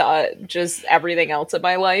catering to just everything else in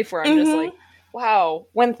my life, where I'm just like, wow,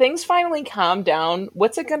 when things finally calm down,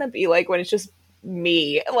 what's it gonna be like when it's just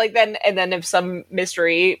me? Like then if some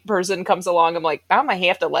mystery person comes along, I'm like, now I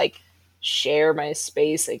have to like share my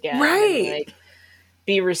space again, right? And, like,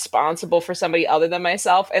 be responsible for somebody other than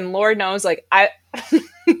myself. And Lord knows, like, I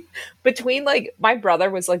between like my brother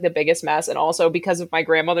was like the biggest mess, and also because of my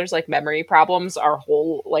grandmother's like memory problems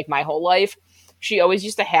my whole life, she always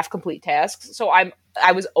used to half complete tasks, so I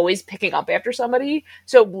was always picking up after somebody.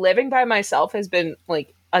 So living by myself has been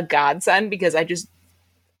like a godsend, because I just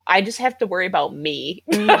have to worry about me.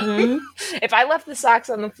 If I left the socks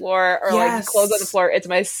on the floor or like clothes on the floor, it's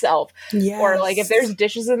myself. Or like if there's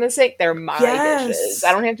dishes in the sink, they're my dishes.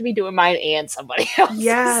 I don't have to be doing mine and somebody else's.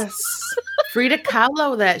 Yes. Frida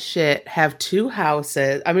Kahlo that shit, have 2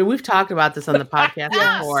 houses. I mean, we've talked about this on the podcast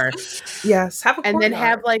before. Yes. And then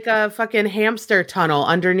have like a fucking hamster tunnel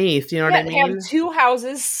underneath. You know what I mean? Have 2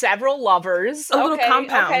 houses, several lovers. A little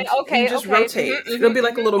compound. Okay. You just rotate. It'll be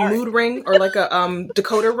like a little mood ring or like a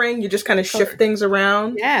decoder ring. You just kind of shift things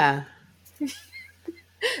around. Yeah.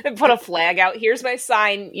 And put a flag out. Here's my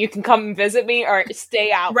sign. You can come and visit me or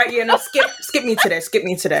stay out. Right, no, skip me today. Skip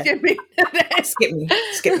me today. Skip me.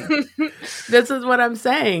 This is what I'm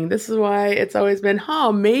saying. This is why it's always been,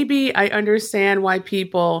 maybe I understand why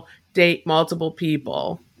people date multiple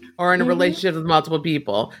people or in a relationship with multiple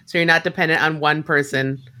people. So you're not dependent on one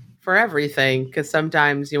person for everything, because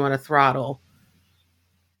sometimes you want to throttle.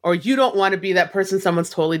 Or you don't want to be that person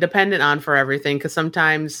someone's totally dependent on for everything, because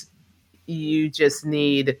sometimes you just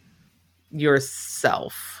need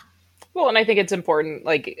yourself. Well, and I think it's important,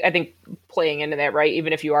 like, I think playing into that, right?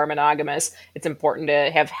 Even if you are monogamous, it's important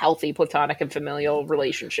to have healthy platonic and familial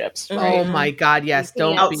relationships. Right? Oh my God, yes.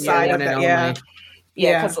 Don't be outside of that, only.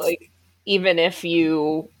 Yeah, because like, even if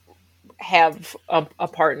you have a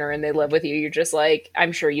partner and they live with you, you're just like,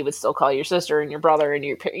 I'm sure you would still call your sister and your brother and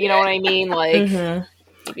you know what I mean? Like,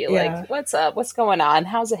 you'd be like, what's up? What's going on?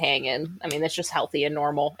 How's it hanging? I mean, that's just healthy and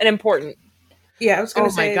normal and important. Yeah, I was going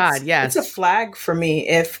to say, my God, yes. It's a flag for me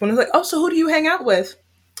when it's like, oh, so who do you hang out with?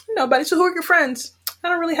 Nobody. So who are your friends? I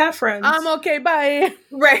don't really have friends. I'm okay, bye.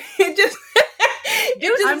 Right.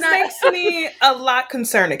 makes me a lot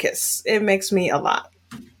concernicus. It makes me a lot.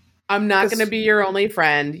 I'm not going to be your only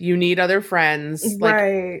friend. You need other friends. Like,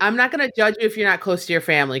 Right. I'm not going to judge you if you're not close to your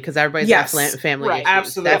family, because everybody's got family Right. issues.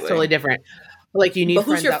 Absolutely. That's totally different. Like, you need But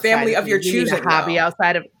who's friends your family outside of your you need choosing, a hobby though?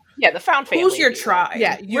 outside of. Yeah, the found family. Who's your tribe?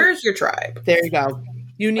 Yeah, where's your tribe? There you go.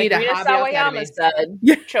 You need Like a Rina hobby outside of Sawayama me. said,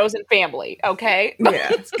 Yeah. chosen family. Okay. Yeah.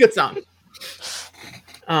 It's a good song.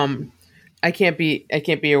 I can't be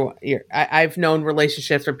your I've known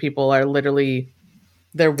relationships where people are literally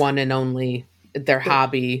their one and only, their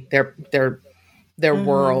hobby, their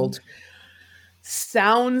world.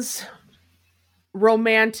 Sounds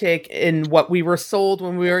romantic in what we were sold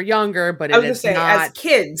when we were younger, but I was it gonna is say, not. as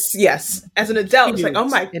kids, yes. As an adult, it's like, oh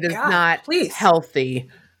my it is God, not please. healthy.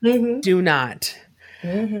 Mm-hmm. Do not.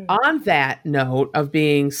 Mm-hmm. On that note of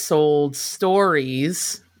being sold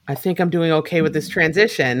stories, I think I'm doing okay with this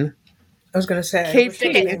transition. I was gonna say, KP,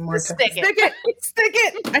 Stick it. stick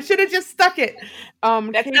it. I should have just stuck it.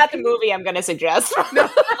 That's KP, not the movie I'm going to suggest. No.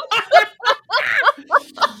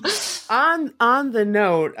 on the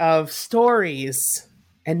note of stories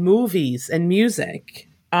and movies and music,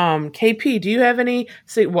 KP, do you have any?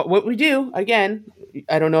 So what we do again?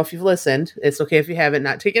 I don't know if you've listened. It's okay if you haven't.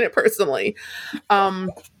 Not taking it personally. I'm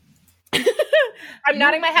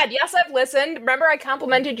nodding my head. Yes, I've listened. Remember, I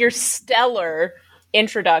complimented your stellar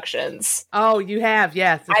introductions. Oh, you have.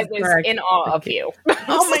 Yes, I was in awe of you.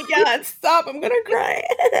 Oh my God! Stop! I'm gonna cry.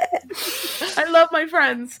 I love my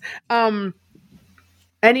friends.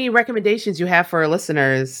 Any recommendations you have for our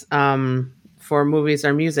listeners for movies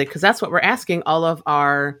or music? Because that's what we're asking all of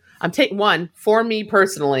our. I'm taking one for me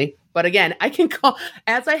personally, but again, I can call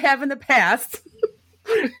as I have in the past.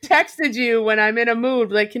 Texted you when I'm in a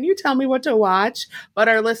mood, like, can you tell me what to watch? But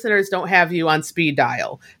our listeners don't have you on speed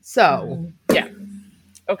dial, so yeah.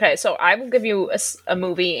 Okay, so I will give you a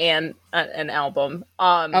movie and an album.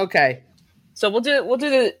 Okay. So we'll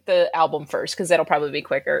do the album first because that'll probably be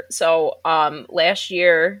quicker. So last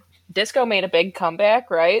year, disco made a big comeback,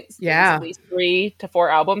 right? Yeah. There's at least 3 to 4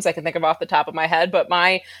 albums I can think of off the top of my head. But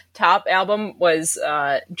my top album was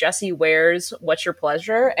Jessie Ware's "What's Your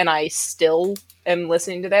Pleasure," and I still am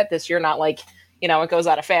listening to that this year. Not like it goes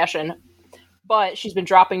out of fashion. But she's been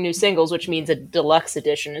dropping new singles, which means a deluxe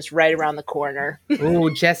edition is right around the corner.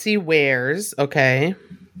 Ooh, Jessie Ware's. Okay.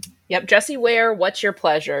 Yep, Jessie Ware, "What's Your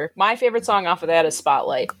Pleasure?" My favorite song off of that is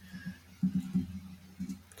 "Spotlight."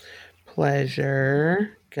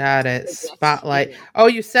 Pleasure. Got it. Spotlight. Oh,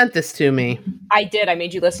 you sent this to me. I did. I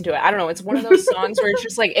made you listen to it. I don't know. It's one of those songs where it's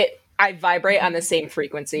just like I vibrate on the same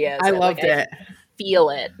frequency as I loved it. I feel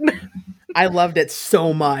it. I loved it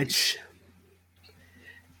so much.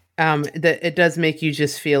 It does make you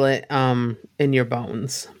just feel it in your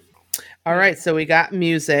bones. All right, so we got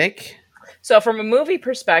music. So from a movie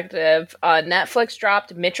perspective, Netflix dropped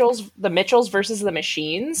The Mitchells versus the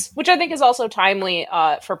Machines, which I think is also timely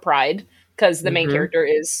for Pride because the main character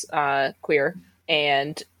is queer,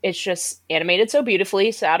 and it's just animated so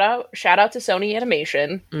beautifully. Shout out to Sony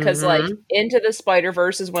Animation because like Into the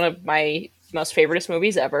Spider-Verse is one of my most favoriteest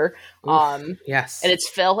movies ever. Yes, and it's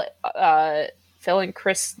Phil and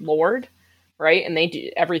Chris Lord, right? And they do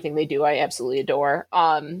everything they do. I absolutely adore.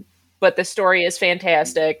 But the story is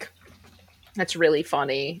fantastic. It's really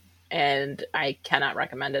funny, and I cannot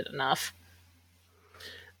recommend it enough.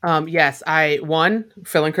 Yes,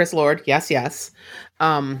 Phil and Chris Lord. Yes.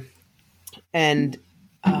 And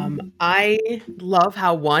I love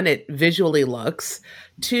how it visually looks.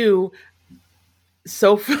 2,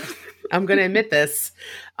 so I'm going to admit this.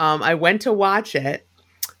 I went to watch it,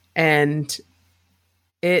 and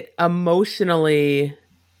it emotionally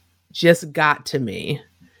just got to me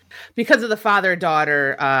because of the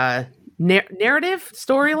father-daughter narrative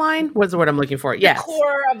storyline was the word I'm looking for. Yes. The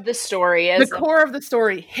core of the story is the core of the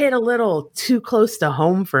story hit a little too close to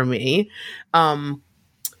home for me.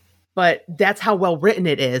 But that's how well written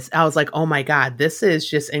it is. I was like, oh my God, this is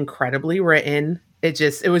just incredibly written. It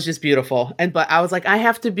was just beautiful. But I was like, I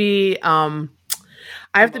have to be headspace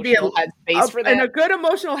for that. in a good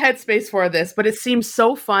emotional headspace for this, but it seems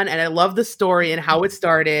so fun. And I love the story and how it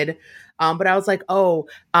started. But I was like,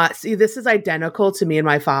 see, this is identical to me and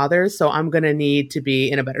my father, so I'm going to need to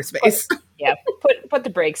be in a better space. Yeah, put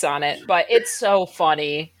the brakes on it. But it's so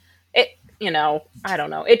funny. I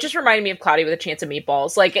don't know. It just reminded me of Cloudy with a Chance of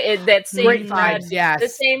Meatballs. Like, that same vibe, yes. The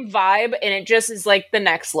same vibe, and it just is like the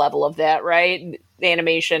next level of that, right? The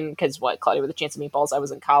animation, because Cloudy with a Chance of Meatballs, I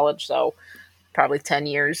was in college, so probably 10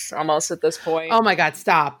 years almost at this point. Oh my God,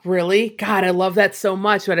 stop. Really? God, I love that so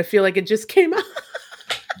much, but I feel like it just came out.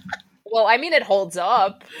 Well, I mean, it holds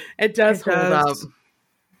up. It does hold up.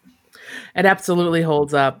 It absolutely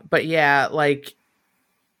holds up. But yeah, like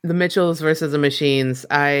The Mitchells versus the Machines.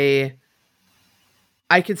 I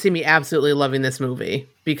could see me absolutely loving this movie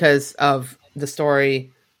because of the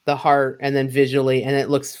story, the heart, and then visually, and it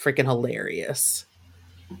looks freaking hilarious.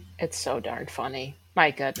 It's so darn funny.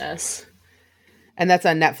 My goodness. And that's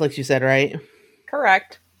on Netflix, you said, right?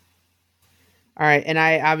 Correct. All right. And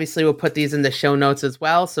I obviously will put these in the show notes as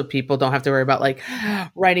well, so people don't have to worry about like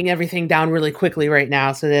writing everything down really quickly right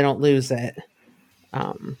now so they don't lose it.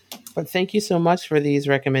 But thank you so much for these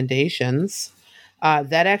recommendations.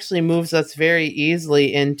 That actually moves us very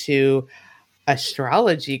easily into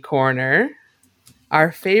Astrology Corner,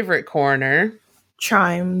 our favorite corner.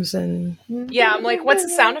 Chimes and Yeah, I'm like, what's the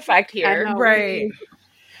sound effect here? right,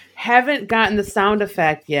 Haven't gotten the sound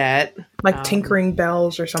effect yet. like tinkering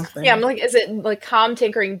bells or something. Yeah, I'm like, is it like calm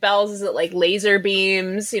tinkering bells? Is it like laser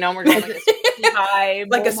beams? You know, we're going like a spooky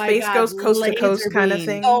vibe. like a space goes coast to coast kind of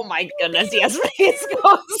thing. Oh my goodness, yes, space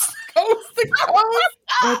goes coast to coast.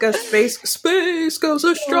 Like a space goes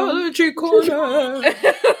Astrology Corner.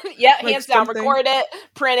 Yeah, Like hands down, something. record it,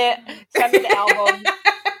 print it, send me the album.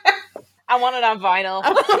 I want it on vinyl.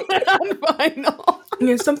 On vinyl.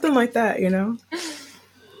 Yeah, something like that, you know.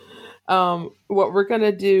 What we're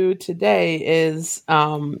gonna do today is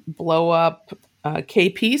blow up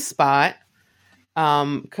KP's spot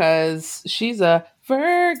because she's a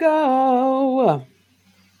Virgo,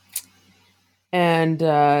 and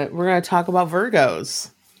we're gonna talk about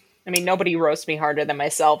Virgos, I mean, nobody roasts me harder than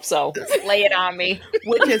myself, so lay it on me.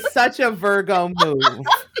 which is such a Virgo move.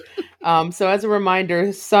 So as a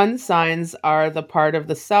reminder, sun signs are the part of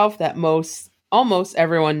the self that almost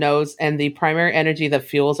everyone knows, and the primary energy that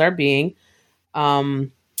fuels our being.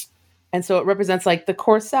 And so it represents like the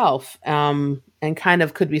core self, and kind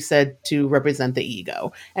of could be said to represent the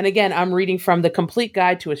ego. And again, I'm reading from The Complete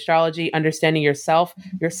Guide to Astrology, Understanding Yourself,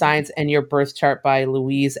 Your Signs, and Your Birth Chart by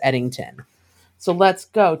Louise Eddington. So let's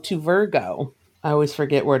go to Virgo. I always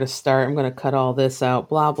forget where to start. I'm going to cut all this out.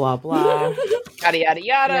 Blah, blah, blah. Yada, yada,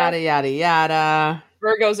 yada. Yada, yada, yada.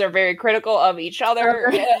 Virgos are very critical of each other,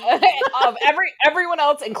 of everyone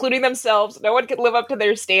else, including themselves. No one can live up to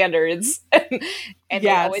their standards, and they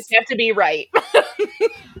always have to be right.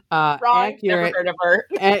 Wrong, accurate. never heard of her.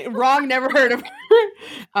 Wrong, never heard of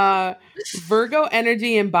her. Virgo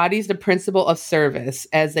energy embodies the principle of service,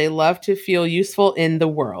 as they love to feel useful in the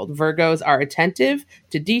world. Virgos are attentive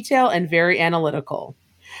to detail and very analytical.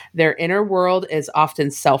 Their inner world is often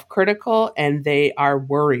self-critical, and they are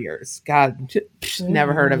worriers. God,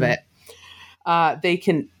 never heard of it. They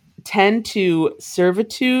can tend to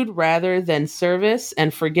servitude rather than service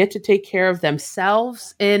and forget to take care of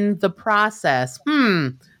themselves in the process.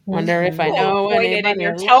 Wonder if I know Pointed in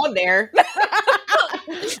your tone there.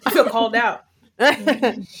 I feel called out.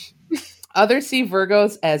 Others see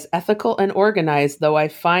Virgos as ethical and organized, though I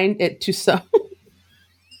find it to some...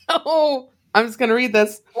 Oh, I'm just going to read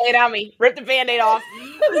this. Lay it on me. Rip the Band-Aid off.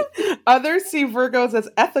 Others see Virgos as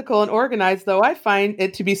ethical and organized, though I find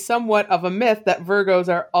it to be somewhat of a myth that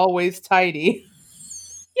Virgos are always tidy.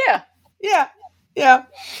 Yeah. Yeah.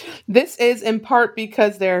 This is in part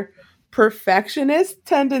because their perfectionist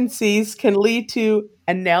tendencies can lead to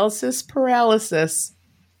analysis paralysis.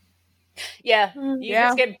 Yeah. You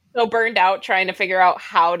just get so burned out trying to figure out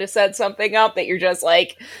how to set something up that you're just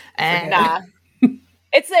like, nah.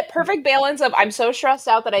 It's that perfect balance of I'm so stressed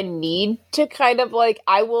out that I need to kind of like,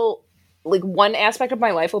 I will, like one aspect of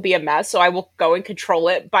my life will be a mess. So I will go and control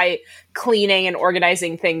it by cleaning and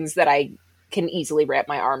organizing things that I can easily wrap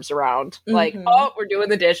my arms around. Like, oh, we're doing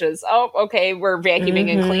the dishes. Oh, okay. We're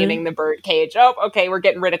vacuuming and cleaning the bird cage. Oh, okay. We're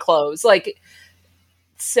getting rid of clothes. Like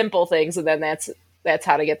simple things. And then that's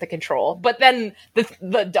how to get the control. But then the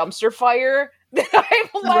dumpster fire that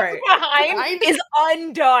I've left behind is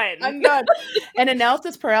undone. And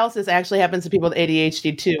analysis paralysis actually happens to people with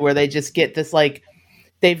ADHD too, where they just get this like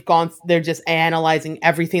they're just analyzing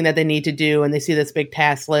everything that they need to do, and they see this big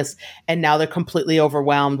task list, and now they're completely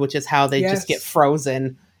overwhelmed, which is how they just get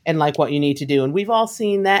frozen in like what you need to do. And we've all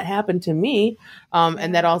seen that happen to me,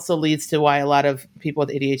 and that also leads to why a lot of people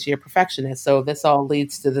with ADHD are perfectionists. So this all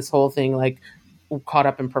leads to this whole thing like caught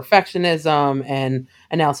up in perfectionism and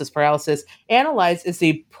analysis paralysis. Analyze is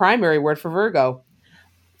the primary word for Virgo.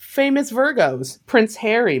 Famous Virgos: Prince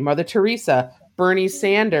Harry, Mother Teresa, Bernie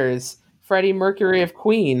Sanders, Freddie Mercury of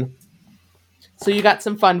Queen. So you got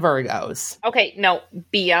some fun Virgos. Okay, no,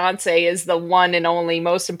 Beyonce is the one and only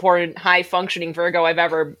most important high functioning Virgo I've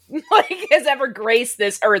ever has ever graced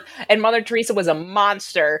this earth. And Mother Teresa was a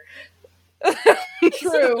monster.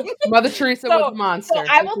 True. Mother Teresa was a monster. So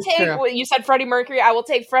I will take, you said Freddie Mercury. I will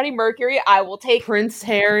take Freddie Mercury. I will take Prince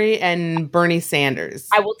Harry and Bernie Sanders.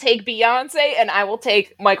 I will take Beyonce, and I will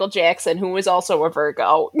take Michael Jackson, who is also a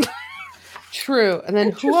Virgo. True. And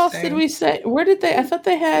then who else did we say? Where did they? I thought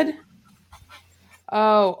they had.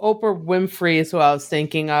 Oh, Oprah Winfrey is who I was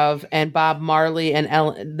thinking of, and Bob Marley and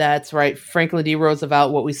Ellen. That's right, Franklin D.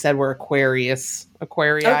 Roosevelt. What we said were Aquarians.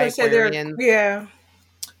 Yeah.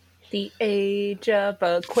 The age of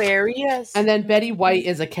Aquarius. And then Betty White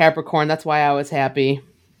is a Capricorn. That's why I was happy.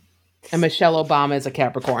 And Michelle Obama is a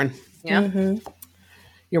Capricorn. Yeah. Mm-hmm.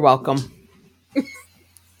 You're welcome.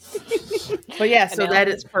 But yeah, so that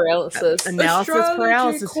is paralysis. Analysis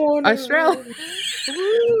paralysis. Australia.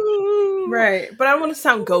 Right. But I don't want to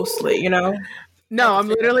sound ghostly, you know? No, I'm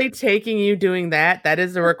literally taking you doing that. That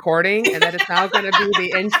is the recording, and that is now going to be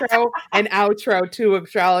the intro and outro to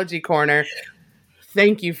Astrology Corner.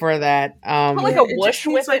 Thank you for that. Like a whoosh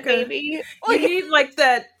with like it, maybe. You need like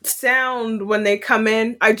that sound when they come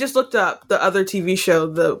in. I just looked up the other TV show,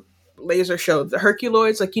 the laser show, the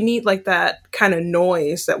Herculoids. Like you need like that kind of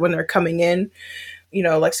noise that when they're coming in, you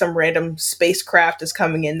know, like some random spacecraft is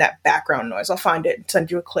coming in, that background noise. I'll find it and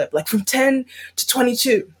send you a clip. Like from 10 to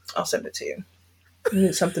 22. I'll send it to you. You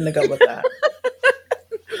need something to go with that.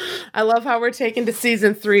 I love how we're taking to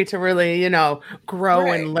season 3 to really, you know, grow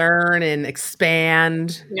and learn and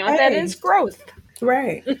expand. You know what that is? Growth.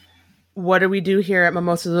 Right. What do we do here at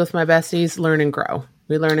Mimosas with My Besties? Learn and grow.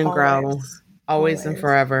 We learn and grow. Always and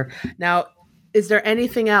forever. Now, is there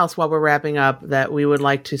anything else while we're wrapping up that we would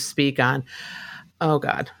like to speak on? Oh,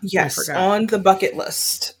 God. Yes, on the bucket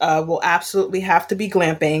list will absolutely have to be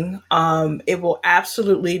glamping. It will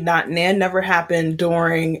absolutely never happen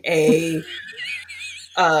during a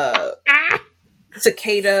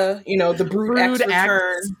cicada, you know, the Brood X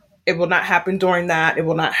return. It will not happen during that. It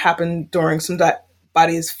will not happen during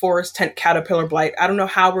somebody's forest tent caterpillar blight. I don't know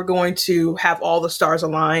how we're going to have all the stars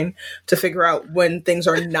align to figure out when things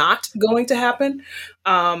are not going to happen.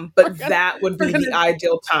 But that would be the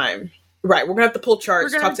ideal time. Right. We're going to have to pull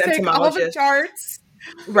charts, talk to entomologists. All the charts.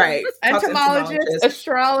 Right. Entomologists,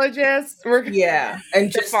 astrologists.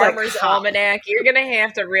 And just the Farmer's Almanac. You're going to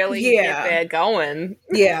have to really get that going.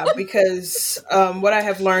 Yeah, because what I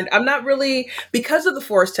have learned, I'm not really, because of the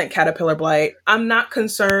forest tent caterpillar blight, I'm not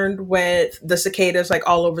concerned with the cicadas like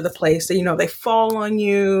all over the place. They, you know, they fall on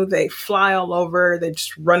you, they fly all over, they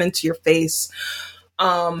just run into your face.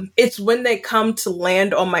 It's when they come to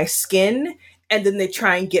land on my skin and then they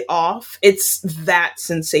try and get off. It's that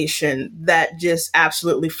sensation that just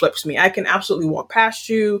absolutely flips me. I can absolutely walk past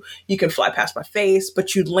you. You can fly past my face,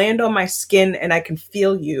 but you land on my skin and I can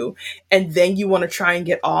feel you. And then you want to try and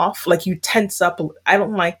get off. Like you tense up. I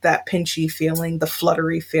don't like that pinchy feeling, the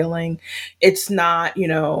fluttery feeling. It's not, you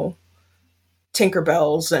know,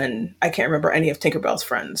 Tinkerbell's, and I can't remember any of Tinkerbell's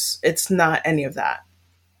friends. It's not any of that.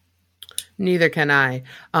 Neither can I.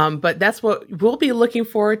 But that's what we'll be looking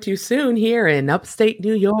forward to soon here in upstate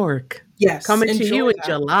New York. Yes. Coming to you in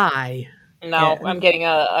July. No, yeah. I'm getting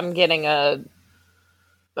a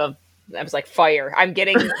I was like fire. I'm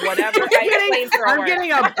getting whatever. I'm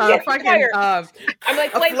getting a fucking I'm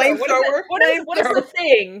like flamethrower. What is the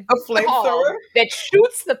thing? A flamethrower that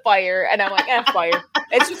shoots the fire, and I'm like, fire.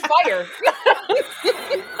 It's just fire.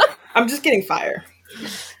 I'm just getting fire.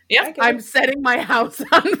 Yeah, I'm setting my house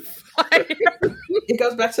on fire. It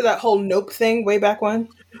goes back to that whole nope thing way back when.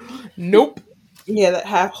 Nope. Yeah,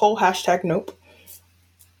 that whole hashtag nope.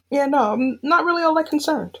 Yeah, no, I'm not really all that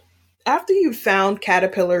concerned. After you've found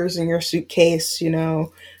caterpillars in your suitcase, you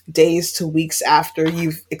know, days to weeks after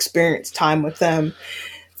you've experienced time with them,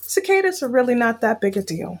 cicadas are really not that big a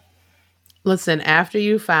deal. Listen, after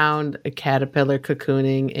you found a caterpillar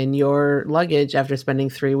cocooning in your luggage after spending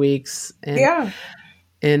 3 weeks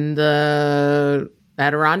in the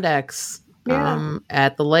Adirondacks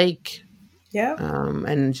at the lake,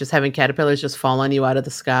 and just having caterpillars just fall on you out of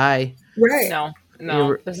the sky. Right.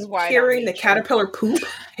 No, this is why hearing the caterpillar poop.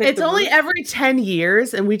 It's only every 10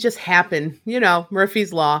 years, and we just happen, you know,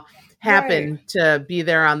 Murphy's Law, to be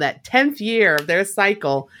there on that 10th year of their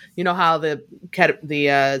cycle. You know how the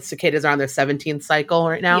cicadas are on their 17th cycle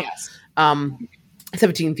right now? Yes.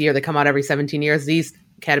 17th year, they come out every 17 years. These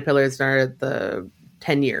caterpillars are the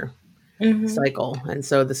 10-year cycle. And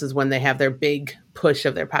so this is when they have their big push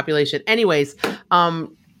of their population. Anyways,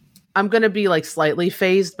 I'm going to be like slightly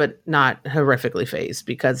phased, but not horrifically phased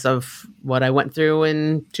because of what I went through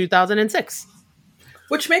in 2006.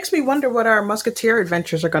 Which makes me wonder what our Musketeer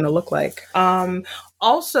adventures are going to look like.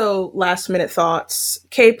 Also, last minute thoughts.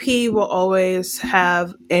 KP will always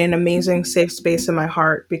have an amazing safe space in my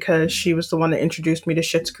heart because she was the one that introduced me to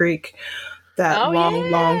Schitt's Creek. that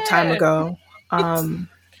long time ago.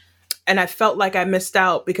 And I felt like I missed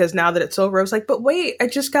out because now that it's over, I was like, but wait, I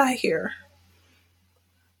just got here.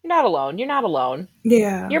 You're not alone. You're not alone.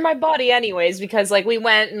 Yeah. You're my buddy anyways, because like we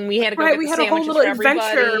went and we had to go get we the had a whole sandwiches little for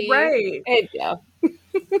adventure, everybody. right. Yeah. It's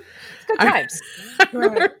good times.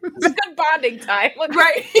 Right. It's a good bonding time. Like,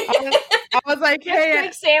 Right. I was like, hey,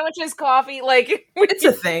 make sandwiches, coffee, like It's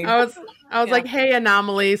a thing. I was like, hey,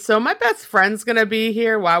 Anomaly. So my best friend's gonna be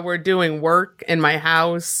here while we're doing work in my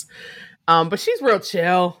house. But she's real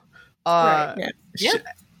chill. Right. Yeah.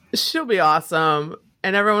 She'll be awesome.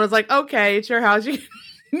 And everyone was like, okay, it's your house. You can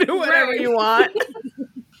do whatever you want.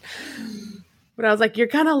 But I was like, you're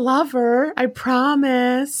gonna love her. I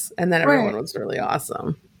promise. And then everyone was really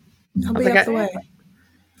awesome. I'll be out the way.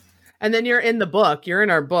 And then you're in the book. You're in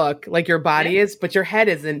our book. Like your body is, but your head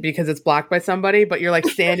isn't because it's blocked by somebody. But you're like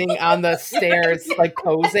standing on the stairs, like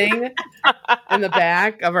posing in the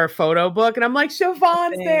back of our photo book. And I'm like,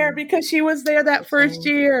 Siobhan's there because she was there that first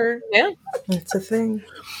year. Yeah. It's a thing.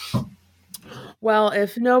 Well,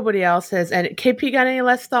 if nobody else has, and KP got any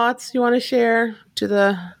last thoughts you want to share to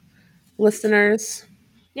the listeners?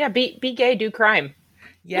 Yeah, be gay, do crime.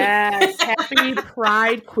 Yes, happy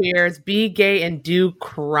Pride queers. Be gay and do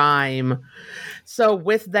crime. So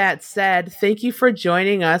with that said, thank you for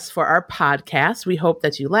joining us for our podcast. We hope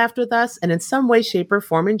that you laughed with us and in some way, shape, or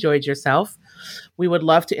form enjoyed yourself. We would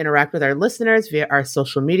love to interact with our listeners via our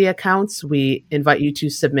social media accounts. We invite you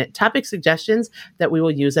to submit topic suggestions that we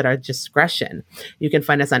will use at our discretion. You can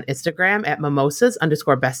find us on Instagram at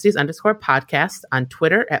mimosas_besties_podcast, on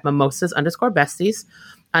Twitter at mimosas_besties.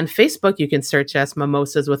 On Facebook, you can search us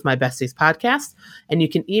Mimosas with My Besties podcast, and you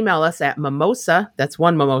can email us at mimosa, that's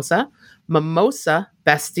one mimosa,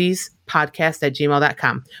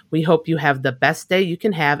 mimosabestiespodcast@gmail.com. We hope you have the best day you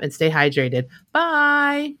can have and stay hydrated.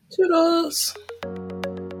 Bye. Toodles.